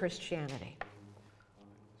real Christianity.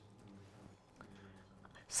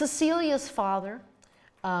 Cecilia's father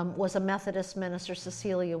was a Methodist minister.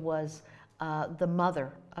 Cecilia was the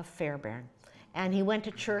mother of Fairbairn. And he went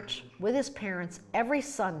to church with his parents every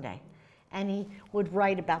Sunday, and he would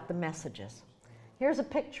write about the messages. Here's a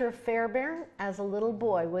picture of Fairbairn as a little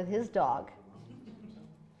boy with his dog.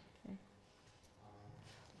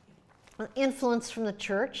 Influence from the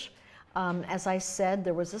church. As I said,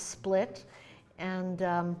 there was a split,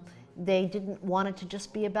 and they didn't want it to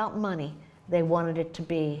just be about money. They wanted it to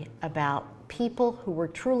be about people who were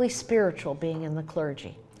truly spiritual being in the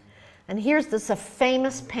clergy. And here's a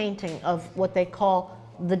famous painting of what they call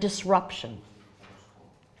the disruption.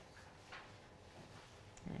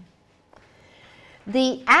 Okay.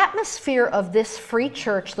 The atmosphere of this free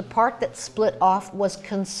church, the part that split off, was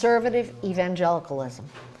conservative evangelicalism.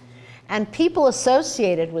 And people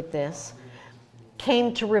associated with this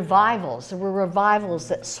came to revivals. There were revivals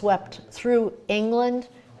that swept through England,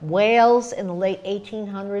 Wales in the late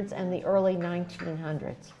 1800s and the early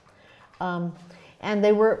 1900s. And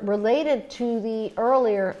they were related to the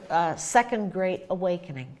earlier Second Great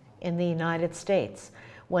Awakening in the United States,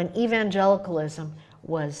 when evangelicalism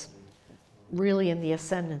was really in the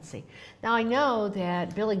ascendancy. Now, I know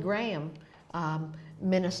that Billy Graham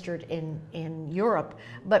ministered in Europe,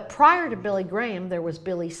 but prior to Billy Graham, there was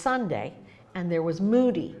Billy Sunday, and there was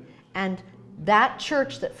Moody. And that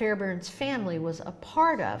church that Fairbairn's family was a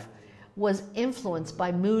part of was influenced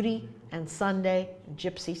by Moody and Sunday,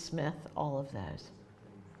 Gypsy Smith, all of those.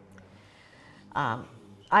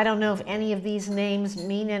 I don't know if any of these names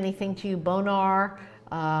mean anything to you. Bonar,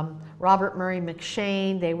 Robert Murray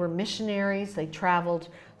McShane, they were missionaries. They traveled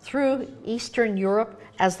through Eastern Europe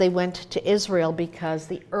as they went to Israel, because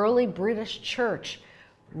the early British church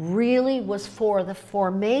really was for the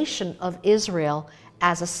formation of Israel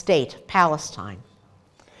as a state, Palestine.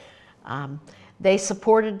 They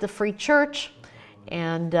supported the free church,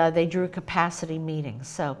 and they drew capacity meetings.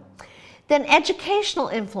 So, then educational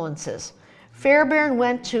influences. Fairbairn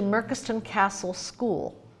went to Merchiston Castle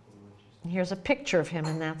School. And here's a picture of him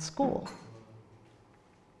in that school.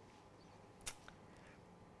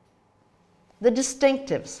 The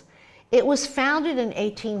distinctives. It was founded in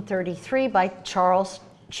 1833 by Charles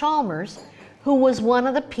Chalmers, who was one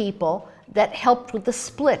of the people that helped with the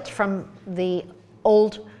split from the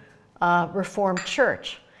old Reformed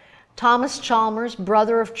Church. Thomas Chalmers,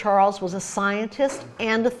 brother of Charles, was a scientist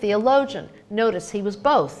and a theologian. Notice he was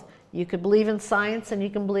both. You could believe in science and you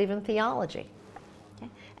can believe in theology. Okay?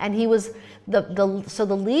 And he was so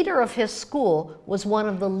the leader of his school was one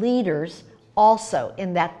of the leaders also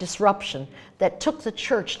in that disruption that took the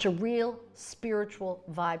church to real spiritual,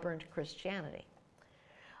 vibrant Christianity.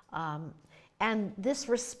 And this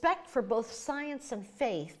respect for both science and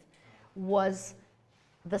faith was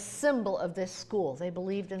the symbol of this school. They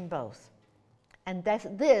believed in both. And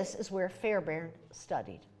this is where Fairbairn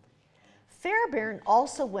studied. Fairbairn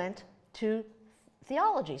also went to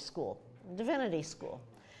theology school, divinity school.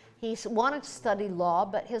 He wanted to study law,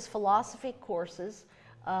 but his philosophy courses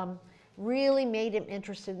really made him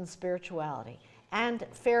interested in spirituality. And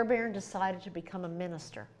Fairbairn decided to become a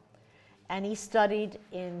minister. And he studied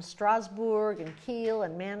in Strasbourg and Kiel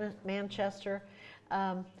and Manchester.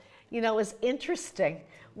 You know, it was interesting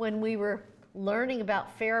when we were learning about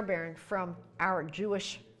Fairbairn from our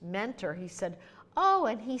Jewish mentor. He said, oh,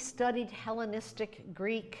 and he studied Hellenistic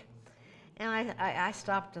Greek. And I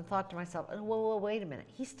stopped and thought to myself, whoa, wait a minute.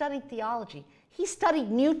 He studied theology. He studied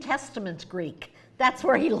New Testament Greek. That's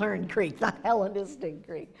where he learned Greek, not Hellenistic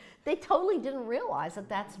Greek. They totally didn't realize that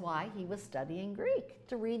that's why he was studying Greek,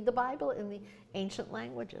 to read the Bible in the ancient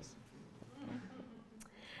languages.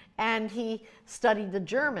 And he studied the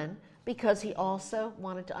German because he also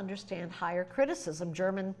wanted to understand higher criticism,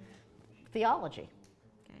 German theology.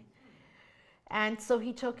 Okay. And so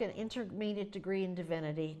he took an intermediate degree in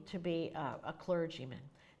divinity to be a clergyman.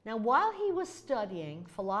 Now, while he was studying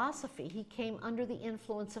philosophy, he came under the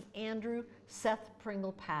influence of Andrew Seth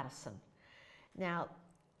Pringle Pattison. Now,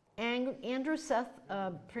 Andrew Seth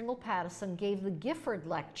Pringle Pattison gave the Gifford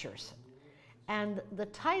Lectures, and the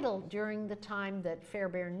title during the time that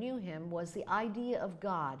Fairbairn knew him was The Idea of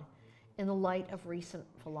God in the Light of Recent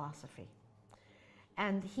Philosophy.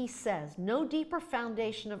 And he says, no deeper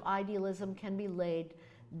foundation of idealism can be laid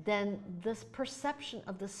than this perception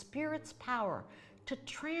of the Spirit's power to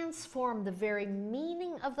transform the very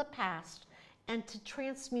meaning of the past and to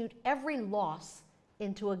transmute every loss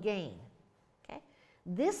into a gain. Okay?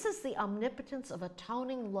 This is the omnipotence of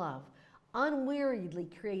atoning love, unweariedly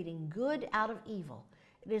creating good out of evil.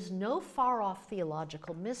 It is no far-off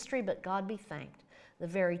theological mystery, but God be thanked, the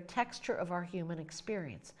very texture of our human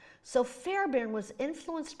experience. So Fairbairn was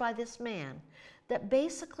influenced by this man that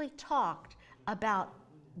basically talked about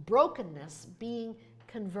brokenness being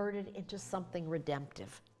converted into something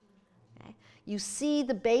redemptive. Okay? You see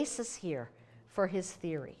the basis here for his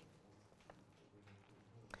theory.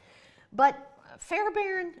 But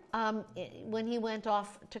Fairbairn, when he went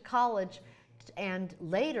off to college and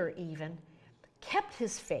later even, kept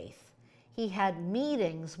his faith. He had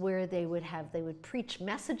meetings where they would preach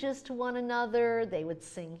messages to one another, they would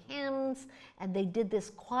sing hymns, and they did this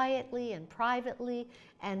quietly and privately.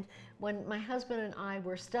 And when my husband and I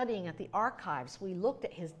were studying at the archives, we looked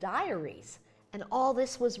at his diaries, and all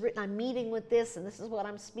this was written. I'm meeting with this, and this is what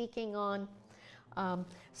I'm speaking on.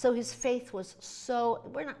 So his faith was so,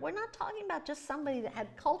 we're not talking about just somebody that had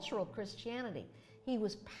cultural Christianity. He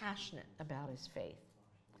was passionate about his faith.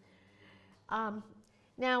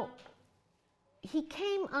 Now, he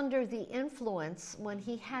came under the influence when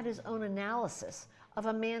he had his own analysis of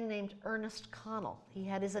a man named Ernest Connell. He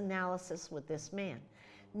had his analysis with this man.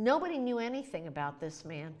 Nobody knew anything about this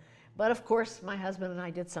man, but of course my husband and I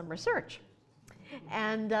did some research.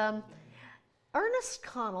 And Ernest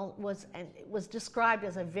Connell was described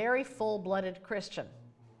as a very full-blooded Christian.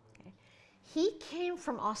 Okay? He came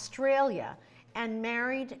from Australia and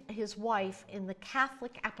married his wife in the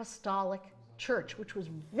Catholic Apostolic Church, which was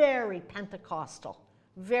very Pentecostal,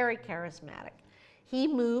 very charismatic. He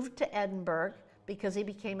moved to Edinburgh because he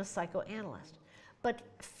became a psychoanalyst. But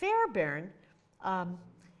Fairbairn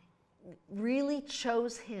really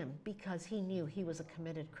chose him because he knew he was a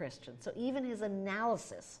committed Christian. So even his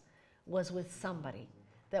analysis was with somebody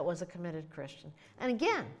that was a committed Christian. And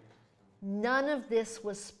again, none of this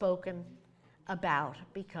was spoken about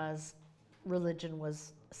because religion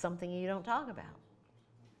was something you don't talk about.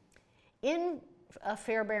 In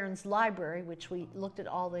Fairbairn's library, which we looked at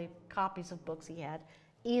all the copies of books he had,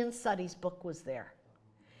 Ian Suddy's book was there,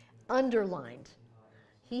 underlined.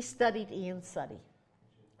 He studied Ian Suddy.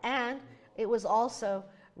 And it was also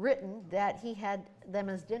written that he had them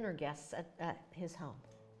as dinner guests at his home.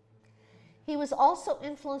 He was also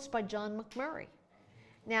influenced by John McMurray.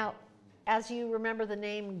 Now, as you remember the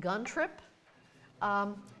name Guntrip,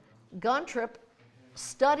 Guntrip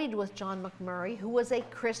studied with John McMurray, who was a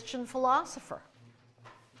Christian philosopher.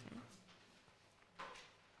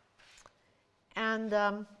 And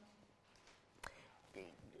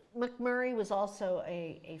McMurray was also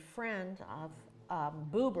a friend of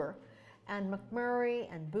Buber, and McMurray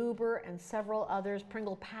and Buber and several others,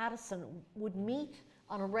 Pringle Pattison, would meet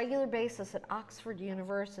on a regular basis at Oxford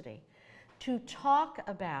University to talk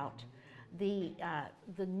about the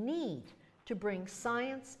need to bring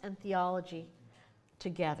science and theology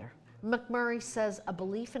together. McMurray says a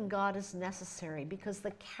belief in God is necessary because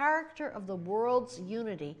the character of the world's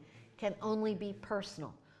unity can only be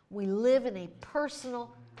personal. We live in a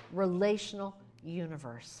personal, relational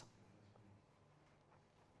universe.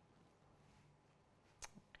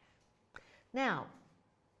 Now,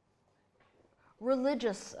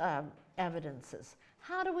 religious evidences.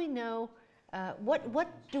 How do we know,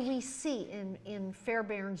 what do we see in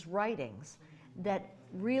Fairbairn's writings that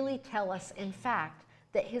really tell us, in fact,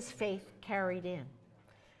 that his faith carried in?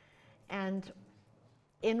 And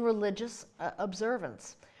in religious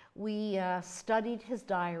observance, we studied his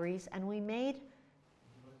diaries and we made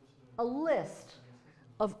a list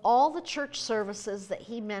of all the church services that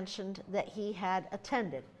he mentioned that he had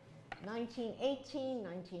attended. 1918,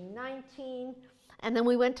 1919, and then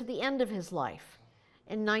we went to the end of his life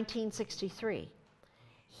in 1963.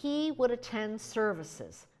 He would attend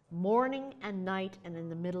services morning and night and in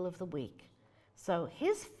the middle of the week. So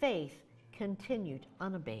his faith continued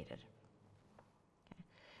unabated. Okay.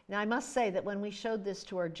 Now I must say that when we showed this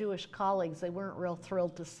to our Jewish colleagues, they weren't real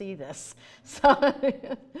thrilled to see this. So,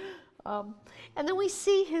 and then we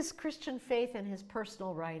see his Christian faith in his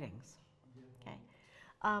personal writings. Okay.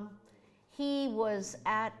 He was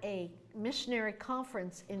at a missionary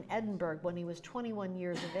conference in Edinburgh when he was 21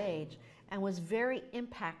 years of age and was very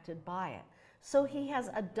impacted by it. So he has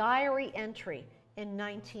a diary entry in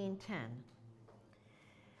 1910.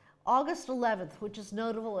 August 11th, which is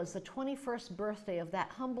notable as the 21st birthday of that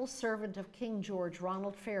humble servant of King George,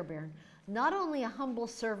 Ronald Fairbairn, not only a humble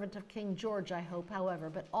servant of King George, I hope, however,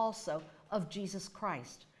 but also of Jesus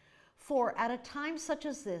Christ. For at a time such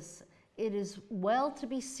as this, it is well to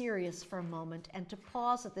be serious for a moment and to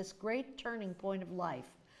pause at this great turning point of life,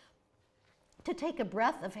 to take a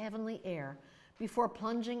breath of heavenly air before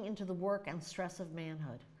plunging into the work and stress of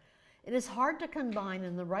manhood. It is hard to combine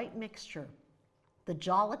in the right mixture the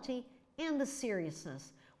jollity and the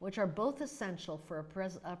seriousness, which are both essential for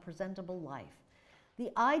a presentable life.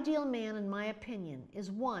 The ideal man, in my opinion,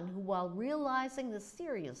 is one who, while realizing the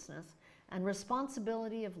seriousness and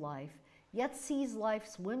responsibility of life, yet sees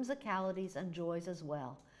life's whimsicalities and joys as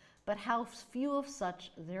well. But how few of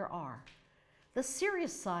such there are. The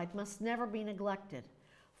serious side must never be neglected,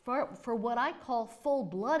 for what I call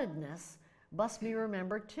full-bloodedness must be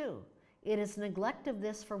remembered too. It is neglect of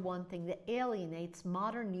this, for one thing, that alienates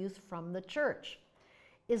modern youth from the church.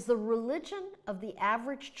 Is the religion of the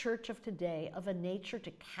average church of today of a nature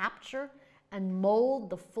to capture and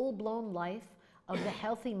mold the full-blown life of the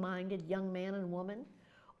healthy-minded young man and woman?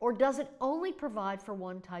 Or does it only provide for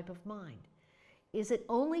one type of mind? Is it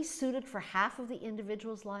only suited for half of the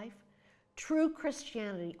individual's life? True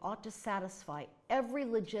Christianity ought to satisfy every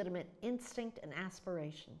legitimate instinct and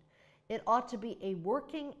aspiration. It ought to be a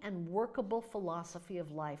working and workable philosophy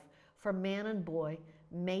of life for man and boy,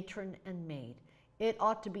 matron and maid. It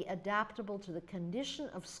ought to be adaptable to the condition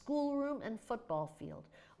of schoolroom and football field,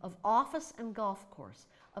 of office and golf course,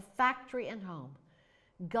 of factory and home.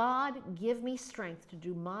 God, give me strength to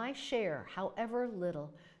do my share, however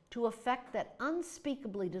little, to effect that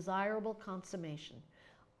unspeakably desirable consummation.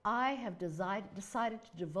 I have decided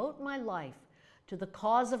to devote my life to the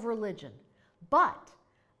cause of religion, but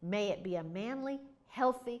may it be a manly,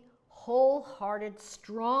 healthy, wholehearted,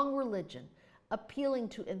 strong religion, appealing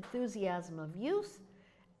to enthusiasm of youth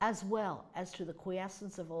as well as to the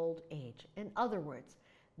quiescence of old age. In other words,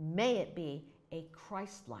 may it be a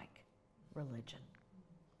Christ-like religion.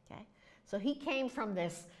 Okay? So he came from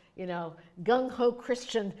this, gung-ho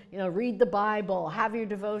Christian, read the Bible, have your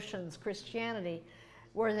devotions, Christianity,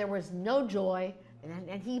 where there was no joy,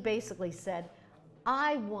 and he basically said,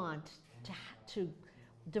 I want to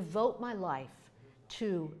devote my life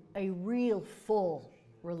to a real full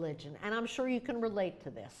religion. And I'm sure you can relate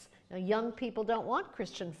to this. Young people don't want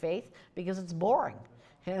Christian faith because it's boring.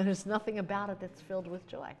 There's nothing about it that's filled with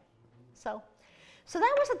joy. So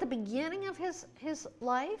that was at the beginning of his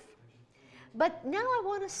life. But now I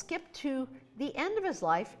want to skip to the end of his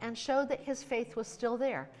life and show that his faith was still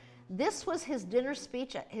there. This was his dinner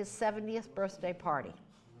speech at his 70th birthday party.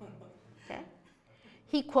 Okay?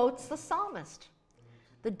 He quotes the psalmist.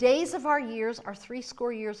 The days of our years are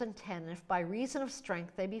 80 years and 10, and if by reason of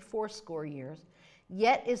strength they be 80 years,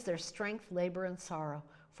 yet is their strength labor and sorrow,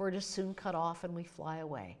 for it is soon cut off and we fly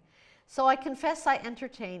away. So I confess I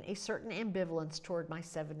entertain a certain ambivalence toward my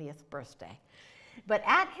 70th birthday. But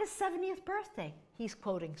at his 70th birthday, he's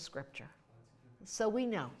quoting scripture. So we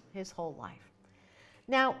know his whole life.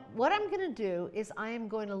 Now, what I'm going to do is I am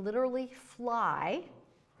going to literally fly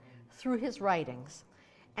through his writings,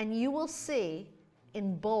 and you will see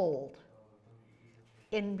in bold,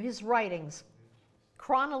 in his writings,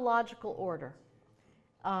 chronological order,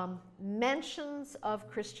 mentions of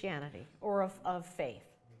Christianity or of faith.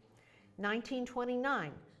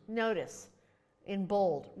 1929, notice, in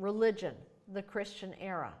bold, religion, the Christian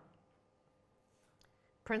era.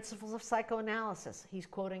 Principles of Psychoanalysis, he's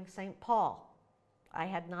quoting St. Paul. I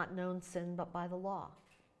had not known sin but by the law.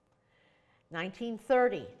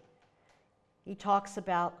 1930, he talks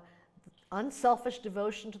about unselfish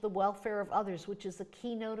devotion to the welfare of others, which is the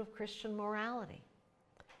keynote of Christian morality.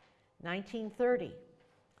 1930,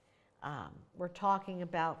 we're talking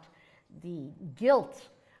about the guilt,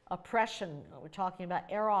 oppression. We're talking about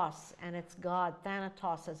eros and its god,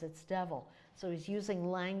 thanatos as its devil. So he's using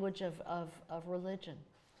language of religion.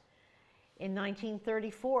 In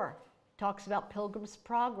 1934, talks about Pilgrim's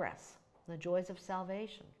Progress, the joys of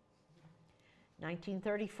salvation.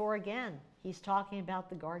 1934 again, he's talking about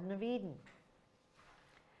the Garden of Eden.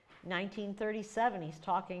 1937, he's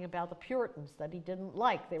talking about the Puritans that he didn't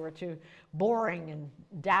like. They were too boring and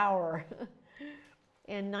dour.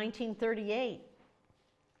 In 1938,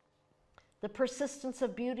 the persistence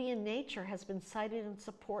of beauty in nature has been cited in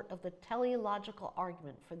support of the teleological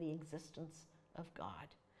argument for the existence of God.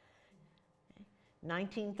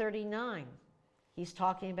 1939, He's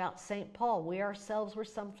talking about St. Paul. We ourselves were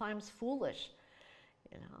sometimes foolish,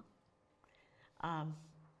 you know.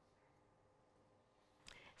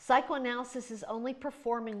 Psychoanalysis is only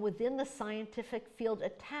performing within the scientific field a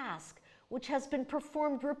task which has been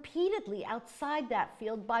performed repeatedly outside that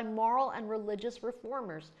field by moral and religious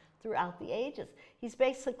reformers throughout the ages. He's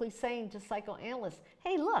basically saying to psychoanalysts,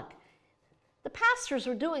 hey, look, the pastors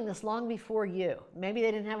were doing this long before you. Maybe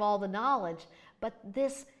they didn't have all the knowledge, but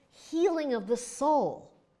this healing of the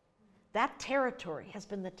soul, that territory has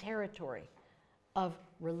been the territory of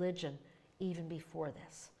religion even before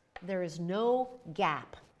this. There is no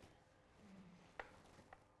gap.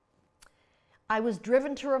 I was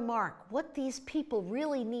driven to remark, what these people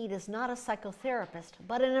really need is not a psychotherapist,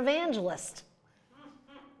 but an evangelist.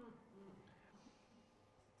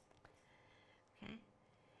 Okay.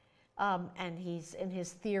 And he's, in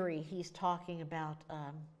his theory, he's talking about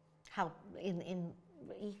how,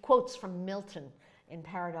 he quotes from Milton in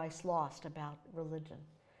Paradise Lost about religion.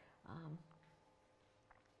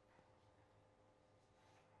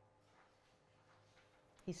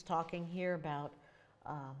 He's talking here about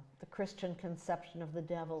the Christian conception of the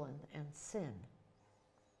devil and sin.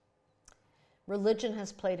 Religion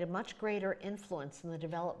has played a much greater influence in the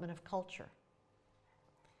development of culture.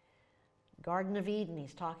 Garden of Eden,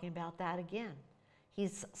 he's talking about that again.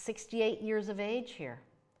 He's 68 years of age here.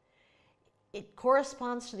 It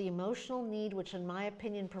corresponds to the emotional need which, in my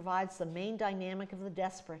opinion, provides the main dynamic of the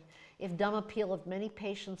desperate, if dumb appeal of many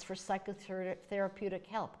patients for psychotherapeutic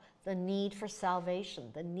help. The need for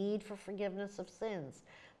salvation, the need for forgiveness of sins,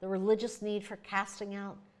 the religious need for casting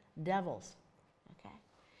out devils. Okay?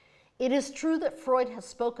 It is true that Freud has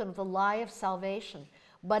spoken of the lie of salvation,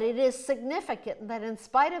 but it is significant that in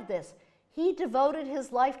spite of this, he devoted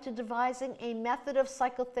his life to devising a method of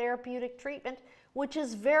psychotherapeutic treatment which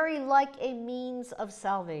is very like a means of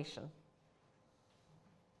salvation.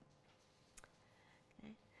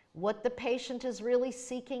 What the patient is really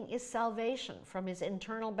seeking is salvation from his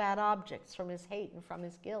internal bad objects, from his hate and from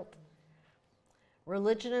his guilt.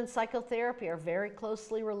 Religion and psychotherapy are very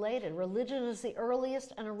closely related. Religion is the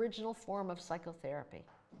earliest and original form of psychotherapy.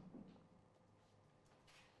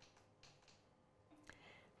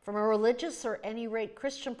 From a religious or any rate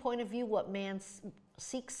Christian point of view, what man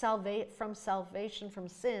seeks salvation from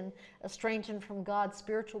sin, estrangement from God,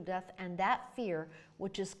 spiritual death, and that fear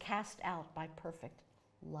which is cast out by perfect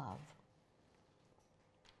love.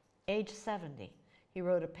 Age 70, he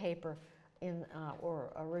wrote a paper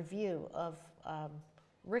or a review of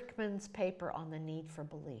Rickman's paper on the need for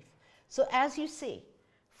belief. So as you see,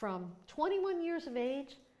 from 21 years of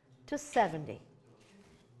age to 70,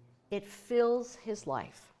 it fills his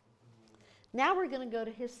life. Now we're going to go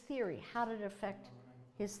to his theory. How did it affect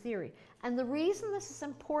his theory? And the reason this is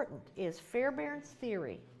important is Fairbairn's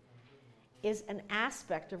theory is an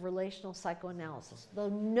aspect of relational psychoanalysis, though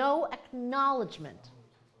no acknowledgement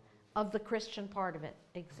of the Christian part of it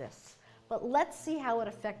exists. But let's see how it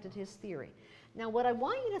affected his theory. Now, what I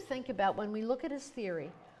want you to think about when we look at his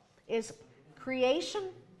theory is creation,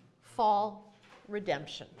 fall,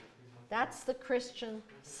 redemption. That's the Christian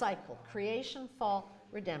cycle, creation, fall,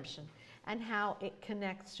 redemption, and how it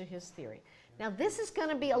connects to his theory. Now, this is going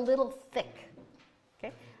to be a little thick,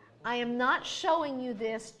 okay? I am not showing you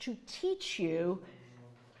this to teach you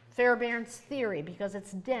Fairbairn's theory because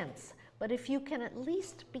it's dense, but if you can at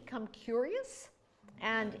least become curious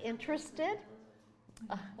and interested,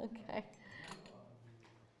 okay.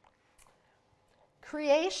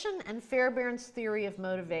 Creation and Fairbairn's theory of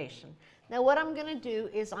motivation. Now what I'm going to do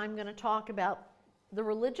is I'm going to talk about the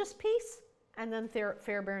religious piece and then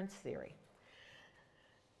Fairbairn's theory.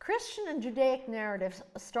 Christian and Judaic narratives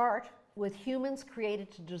start with humans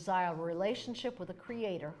created to desire a relationship with a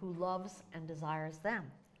creator who loves and desires them.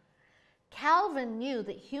 Calvin knew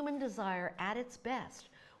that human desire at its best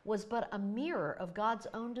was but a mirror of God's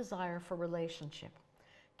own desire for relationship.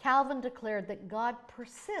 Calvin declared that God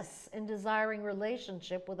persists in desiring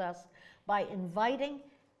relationship with us by inviting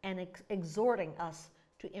and exhorting us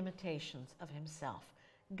to imitations of himself.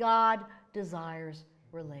 God desires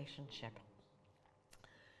relationship.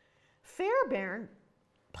 Fairbairn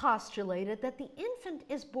postulated that the infant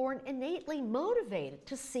is born innately motivated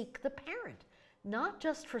to seek the parent, not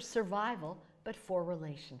just for survival, but for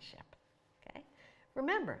relationship. Okay?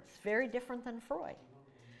 Remember, it's very different than Freud.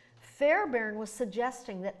 Fairbairn was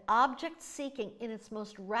suggesting that object seeking in its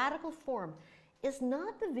most radical form is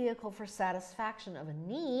not the vehicle for satisfaction of a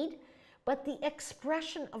need, but the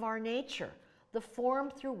expression of our nature, the form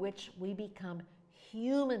through which we become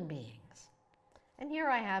human beings. And here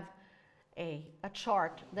I have a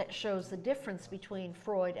chart that shows the difference between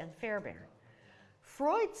Freud and Fairbairn.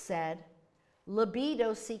 Freud said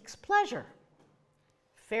libido seeks pleasure.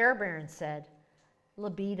 Fairbairn said,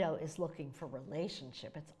 libido is looking for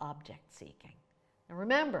relationship, it's object seeking. Now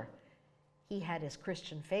remember, he had his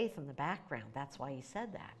Christian faith in the background, that's why he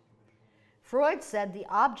said that. Freud said the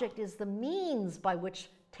object is the means by which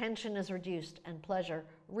tension is reduced and pleasure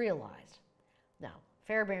realized. No,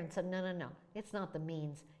 Fairbairn said, no, no, no, it's not the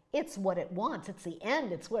means, it's what it wants, it's the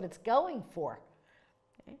end, it's what it's going for.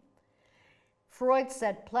 Okay? Freud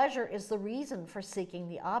said pleasure is the reason for seeking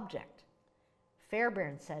the object.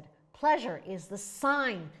 Fairbairn said pleasure is the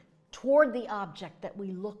sign toward the object that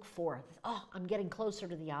we look for. Oh, I'm getting closer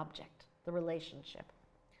to the object, the relationship.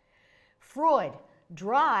 Freud,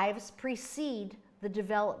 drives precede the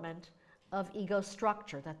development of ego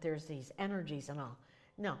structure, that there's these energies and all.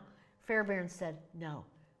 No, Fairbairn said, no,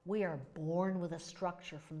 we are born with a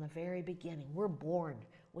structure from the very beginning. We're born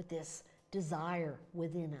with this desire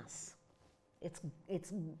within us.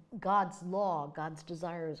 It's God's law, God's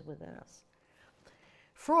desire is within us.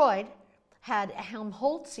 Freud had a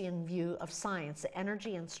Helmholtzian view of science, that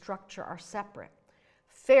energy and structure are separate.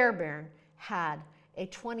 Fairbairn had a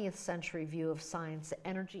 20th century view of science, that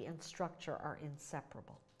energy and structure are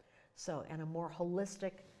inseparable. So, and a more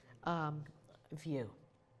holistic view.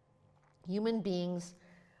 Human beings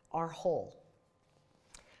are whole.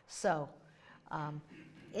 So,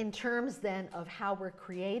 in terms then of how we're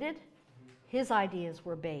created, his ideas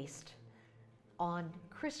were based on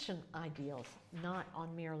Christian ideals, not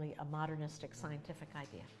on merely a modernistic scientific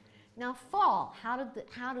idea. Now, fall, how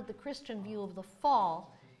did the Christian view of the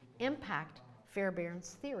fall impact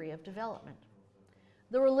Fairbairn's theory of development?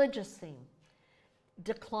 The religious theme,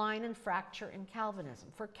 decline and fracture in Calvinism.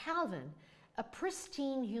 For Calvin, a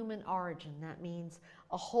pristine human origin, that means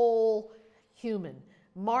a whole human,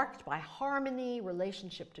 marked by harmony,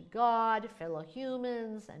 relationship to God, fellow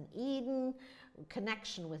humans, and Eden,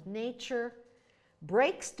 connection with nature,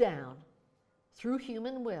 breaks down through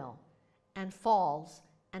human will and falls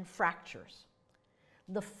and fractures.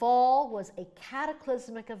 The fall was a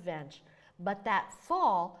cataclysmic event, but that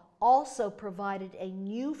fall also provided a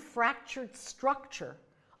new fractured structure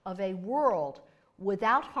of a world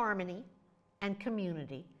without harmony and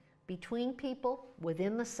community between people,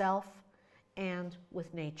 within the self, and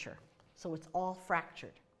with nature. So it's all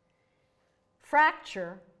fractured.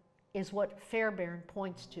 Fracture is what Fairbairn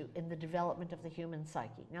points to in the development of the human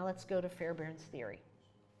psyche. Now let's go to Fairbairn's theory.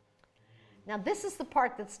 Now this is the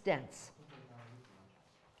part that's dense.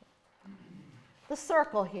 The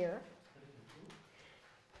circle here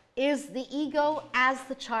is the ego as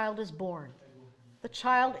the child is born. The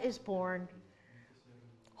child is born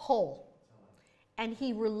whole. And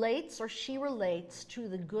he relates, or she relates, to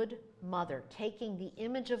the good mother, taking the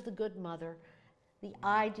image of the good mother, the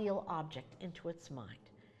ideal object, into its mind,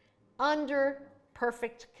 under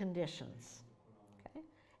perfect conditions. Okay?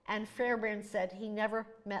 And Fairbairn said he never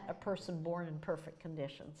met a person born in perfect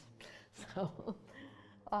conditions.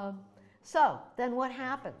 So then what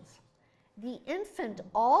happens? The infant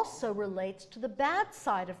also relates to the bad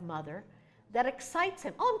side of mother that excites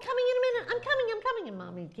him. Oh, I'm coming in a minute, I'm coming. And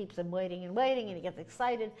mommy keeps him waiting and waiting, and he gets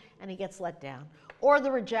excited and he gets let down. Or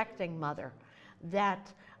the rejecting mother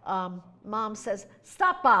that mom says,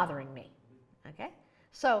 stop bothering me. Okay?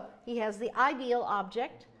 So he has the ideal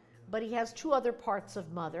object, but he has two other parts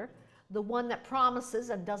of mother, the one that promises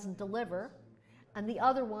and doesn't deliver, and the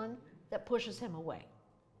other one that pushes him away.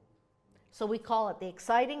 So we call it the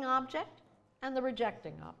exciting object and the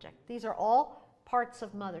rejecting object. These are all parts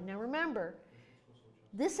of mother. Now remember,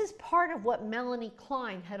 this is part of what Melanie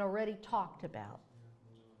Klein had already talked about,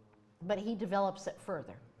 but he develops it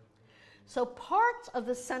further. So parts of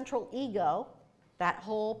the central ego, that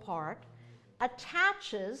whole part,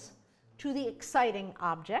 attaches to the exciting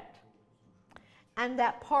object, and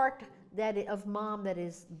that part of mom that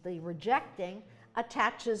is the rejecting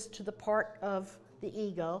attaches to the part of the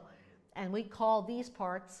ego, and we call these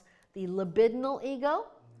parts the libidinal ego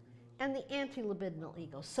and the anti-libidinal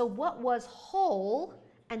ego. So what was whole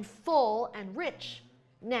and full and rich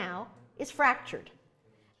now is fractured,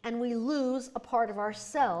 and we lose a part of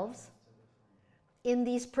ourselves in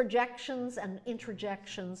these projections and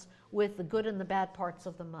introjections with the good and the bad parts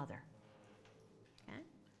of the mother. Okay?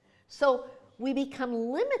 So we become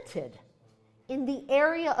limited in the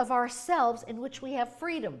area of ourselves in which we have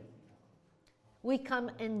freedom. We come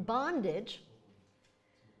in bondage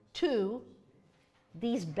to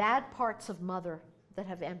these bad parts of mother that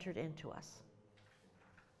have entered into us.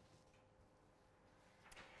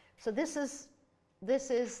 So this is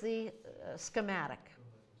the schematic.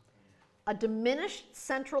 A diminished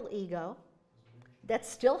central ego that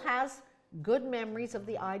still has good memories of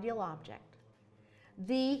the ideal object.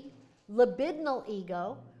 The libidinal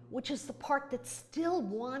ego, which is the part that still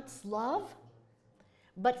wants love,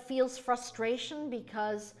 but feels frustration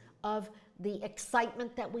because of the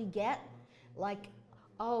excitement that we get. Like,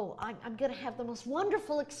 oh, I'm going to have the most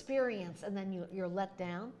wonderful experience, and then you're let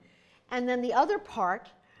down. And then the other part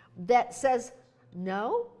that says,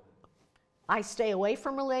 no, I stay away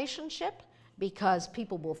from relationship because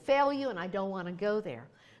people will fail you and I don't want to go there.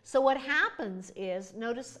 So what happens is,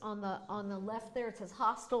 notice on the left there it says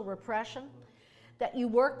hostile repression, that you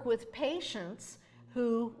work with patients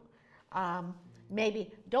who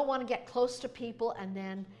maybe don't want to get close to people, and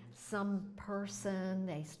then some person,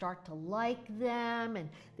 they start to like them and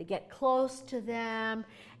they get close to them,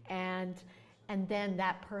 and then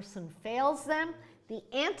that person fails them. The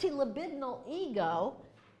anti-libidinal ego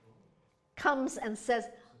comes and says,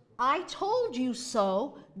 I told you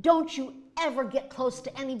so, don't you ever get close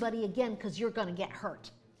to anybody again because you're going to get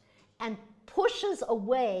hurt, and pushes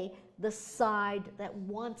away the side that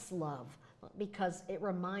wants love because it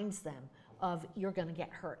reminds them of you're going to get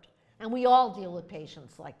hurt. And we all deal with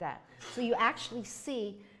patients like that. So you actually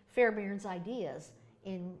see Fairbairn's ideas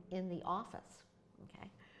in the office. Okay.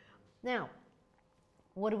 Now,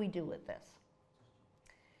 what do we do with this?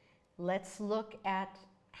 Let's look at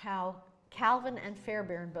how Calvin and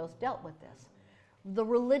Fairbairn both dealt with this. The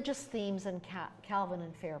religious themes in Calvin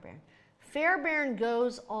and Fairbairn. Fairbairn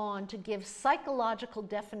goes on to give psychological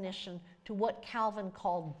definition to what Calvin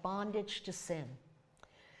called bondage to sin.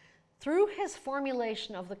 Through his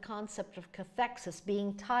formulation of the concept of cathexis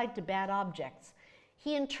being tied to bad objects,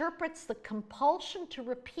 he interprets the compulsion to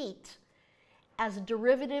repeat as a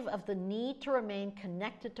derivative of the need to remain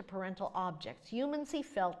connected to parental objects. Humans, he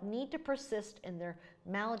felt, need to persist in their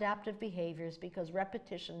maladaptive behaviors because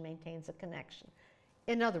repetition maintains a connection.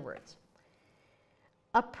 In other words,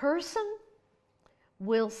 a person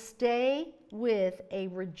will stay with a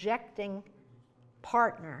rejecting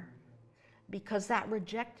partner because that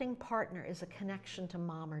rejecting partner is a connection to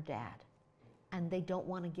mom or dad, and they don't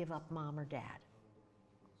want to give up mom or dad.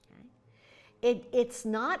 Okay? It's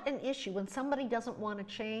not an issue when somebody doesn't want to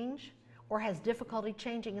change or has difficulty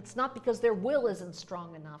changing. It's not because their will isn't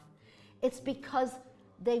strong enough. It's because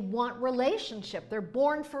they want relationship. They're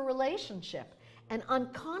born for relationship, and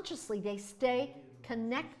unconsciously they stay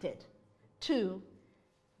connected to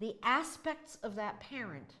the aspects of that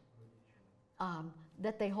parent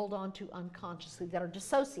that they hold on to unconsciously, that are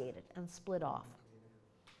dissociated and split off.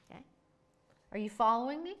 Okay? Are you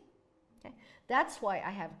following me? Okay? That's why I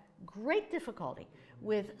have great difficulty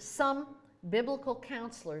with some biblical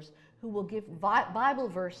counselors who will give Bible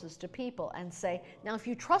verses to people and say, now if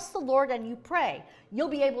you trust the Lord and you pray, you'll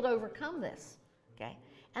be able to overcome this. Okay?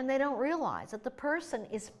 And they don't realize that the person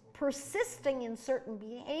is persisting in certain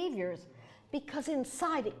behaviors because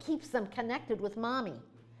inside it keeps them connected with mommy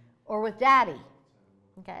or with daddy.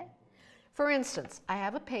 Okay? For instance, I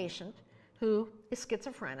have a patient who is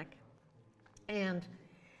schizophrenic, and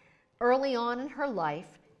early on in her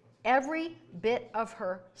life, every bit of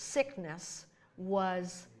her sickness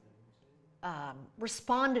was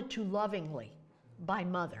responded to lovingly by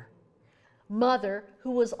mother. Mother,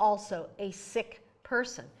 who was also a sick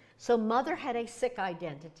person. So mother had a sick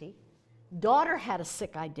identity, daughter had a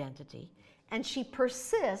sick identity, and she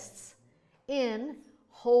persists in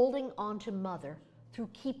holding on to mother through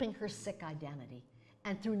keeping her sick identity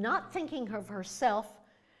and through not thinking of herself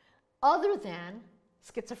other than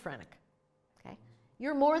schizophrenic. Okay?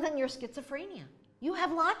 You're more than your schizophrenia. You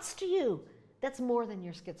have lots to you that's more than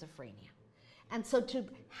your schizophrenia. And so to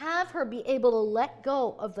have her be able to let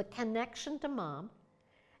go of the connection to mom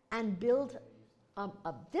and build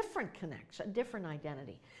a different connection, a different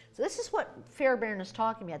identity. So this is what Fairbairn is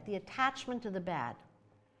talking about, the attachment to the bad.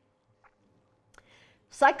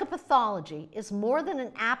 Psychopathology is more than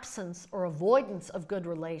an absence or avoidance of good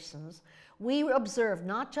relations. We observe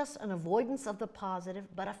not just an avoidance of the positive,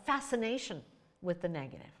 but a fascination with the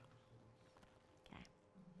negative. Okay.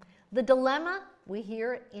 The dilemma we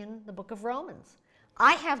hear in the book of Romans.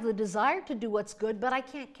 I have the desire to do what's good, but I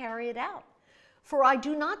can't carry it out. For I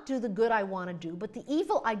do not do the good I want to do, but the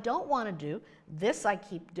evil I don't want to do, this I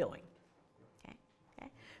keep doing. Okay.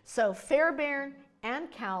 Okay. So Fairbairn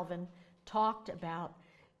and Calvin talked about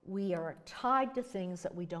we are tied to things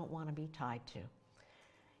that we don't want to be tied to.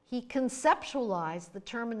 He conceptualized the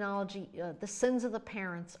terminology, the sins of the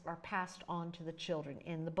parents are passed on to the children.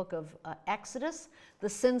 In the book of Exodus, the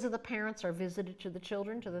sins of the parents are visited to the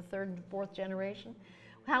children, to the third and fourth generation.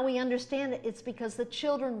 How we understand it, it's because the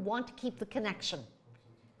children want to keep the connection.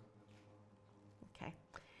 Okay.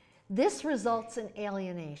 This results in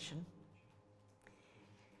alienation.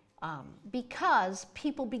 because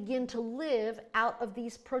people begin to live out of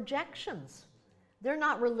these projections. They're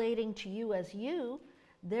not relating to you as you,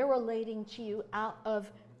 they're relating to you out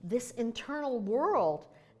of this internal world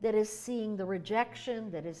that is seeing the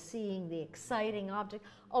rejection, that is seeing the exciting object.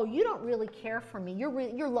 Oh, you don't really care for me,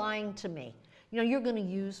 you're lying to me. You know, you're going to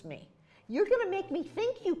use me. You're going to make me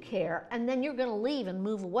think you care, and then you're going to leave and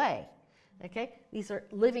move away. Okay? These are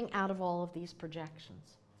living out of all of these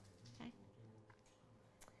projections. Okay?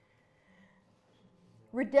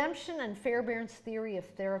 Redemption and Fairbairn's theory of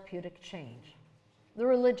therapeutic change. The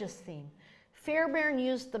religious theme. Fairbairn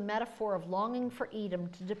used the metaphor of longing for Edom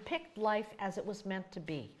to depict life as it was meant to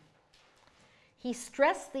be. He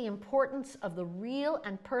stressed the importance of the real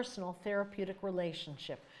and personal therapeutic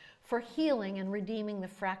relationship for healing and redeeming the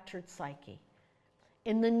fractured psyche.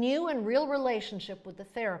 In the new and real relationship with the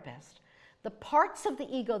therapist, the parts of the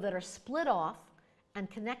ego that are split off and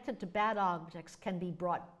connected to bad objects can be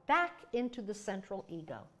brought back into the central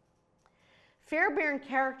ego. Fairbairn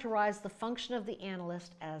characterized the function of the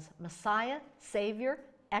analyst as Messiah, Savior,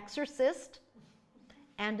 exorcist,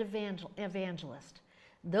 and evangelist.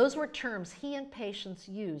 Those were terms he and patients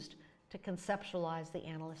used to conceptualize the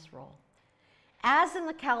analyst's role. As in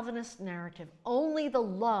the Calvinist narrative, only the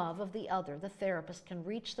love of the other, the therapist, can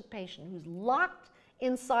reach the patient who's locked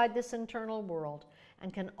inside this internal world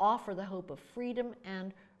and can offer the hope of freedom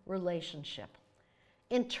and relationship.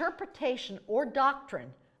 Interpretation or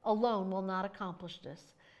doctrine alone will not accomplish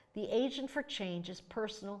this. The agent for change is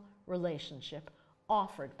personal relationship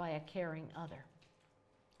offered by a caring other.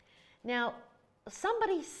 Now,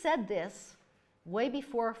 somebody said this way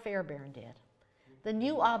before Fairbairn did. The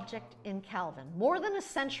new object in Calvin. More than a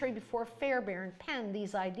century before Fairbairn penned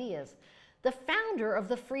these ideas, the founder of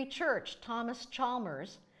the Free Church, Thomas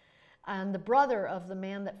Chalmers, and the brother of the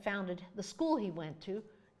man that founded the school he went to,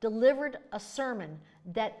 delivered a sermon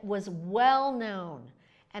that was well known,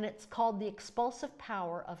 and it's called The Expulsive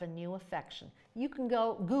Power of a New Affection. You can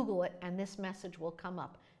go Google it, and this message will come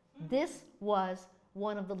up. This was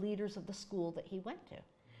one of the leaders of the school that he went to.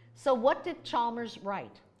 So what did Chalmers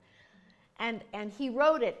write? And he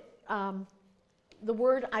wrote it,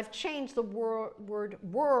 I've changed the word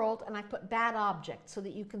world, and I put bad object so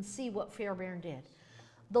that you can see what Fairbairn did.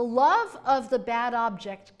 The love of the bad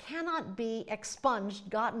object cannot be expunged,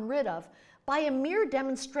 gotten rid of, by a mere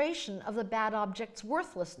demonstration of the bad object's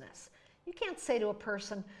worthlessness. You can't say to a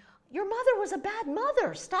person, your mother was a bad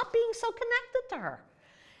mother, stop being so connected to her.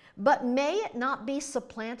 But may it not be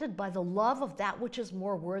supplanted by the love of that which is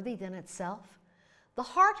more worthy than itself? The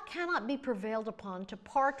heart cannot be prevailed upon to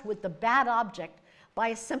part with the bad object by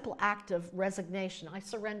a simple act of resignation. I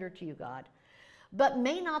surrender to you, God. But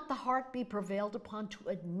may not the heart be prevailed upon to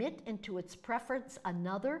admit into its preference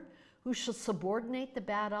another who shall subordinate the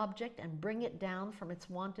bad object and bring it down from its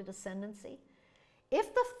wonted ascendancy?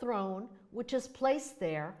 If the throne which is placed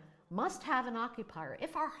there must have an occupier,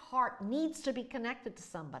 if our heart needs to be connected to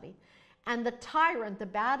somebody, and the tyrant, the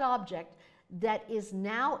bad object that is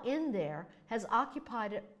now in there, has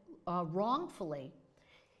occupied it wrongfully,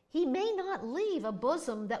 he may not leave a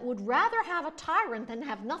bosom that would rather have a tyrant than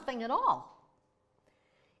have nothing at all.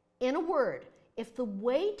 In a word, if the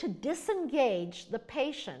way to disengage the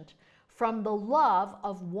patient from the love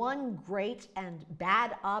of one great and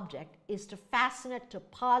bad object is to fasten it to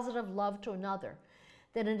positive love to another,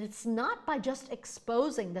 then it's not by just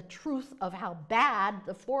exposing the truth of how bad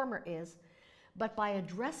the former is, but by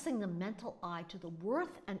addressing the mental eye to the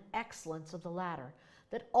worth and excellence of the latter,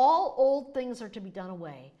 that all old things are to be done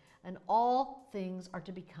away, and all things are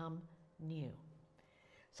to become new.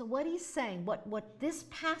 So what he's saying, what this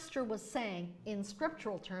pastor was saying in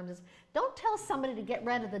scriptural terms is, don't tell somebody to get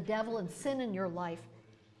rid of the devil and sin in your life.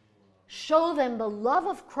 Show them the love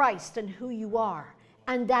of Christ and who you are,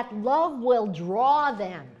 and that love will draw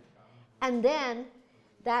them. And then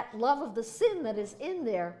that love of the sin that is in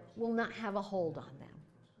there will not have a hold on them.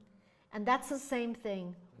 And that's the same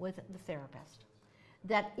thing with the therapist.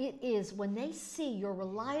 That it is when they see your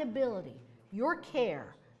reliability, your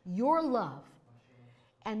care, your love,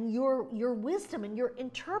 and your wisdom and your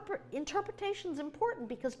interpretation is important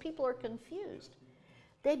because people are confused.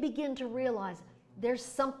 They begin to realize there's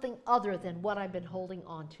something other than what I've been holding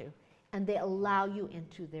on to, and they allow you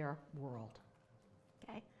into their world.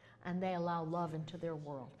 Okay? And they allow love into their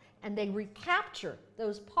world. And they recapture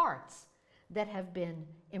those parts that have been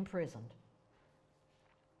imprisoned.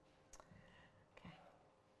 Okay.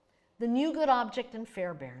 The new good object in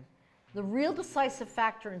Fairbairn. The real decisive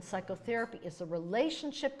factor in psychotherapy is the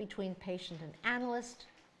relationship between patient and analyst.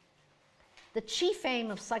 The chief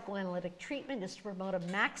aim of psychoanalytic treatment is to promote a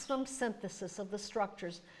maximum synthesis of the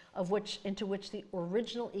structures into which the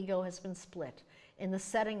original ego has been split in the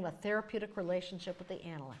setting of a therapeutic relationship with the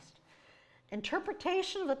analyst.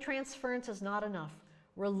 Interpretation of the transference is not enough.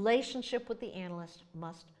 Relationship with the analyst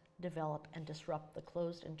must develop and disrupt the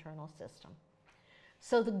closed internal system.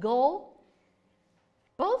 So the goal,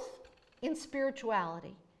 both in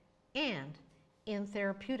spirituality and in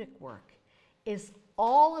therapeutic work, is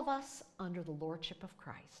all of us under the lordship of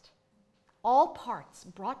Christ. All parts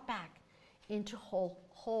brought back into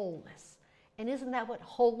wholeness. And isn't that what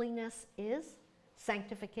holiness is?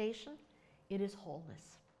 Sanctification? It is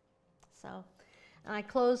wholeness. So, and I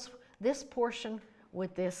close this portion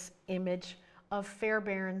with this image of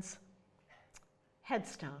Fairbairn's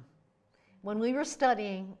headstone. When we were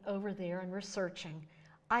studying over there and researching,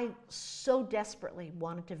 I so desperately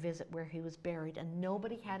wanted to visit where he was buried, and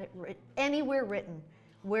nobody had it anywhere written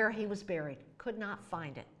where he was buried. Could not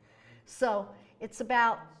find it. So it's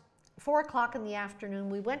about 4 o'clock in the afternoon.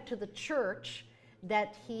 We went to the church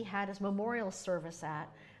that he had his memorial service at,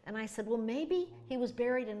 and I said, well, maybe he was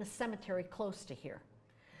buried in a cemetery close to here.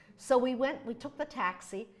 So we took the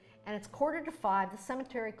taxi, and it's 4:45. The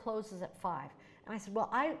cemetery closes at 5. And I said, well,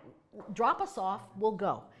 drop us off, we'll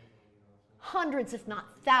go. Hundreds, if not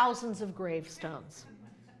thousands, of gravestones.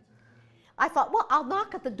 I thought, well, I'll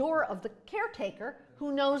knock at the door of the caretaker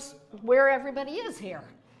who knows where everybody is here.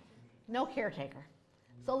 No caretaker.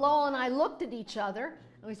 So Lowell and I looked at each other,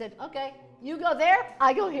 and we said, okay, you go there,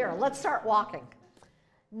 I go here. Let's start walking.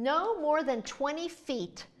 No more than 20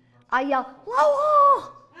 feet, I yelled,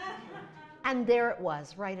 Lowell! And there it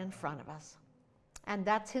was, right in front of us. And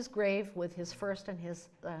that's his grave with his first and his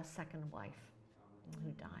second wife who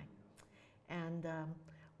died. And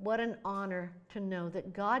what an honor to know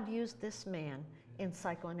that God used this man in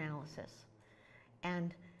psychoanalysis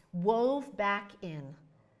and wove back in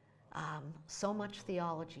so much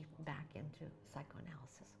theology back into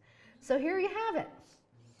psychoanalysis. So here you have it.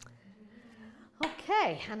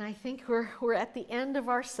 Okay, and I think we're at the end of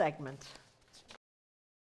our segment.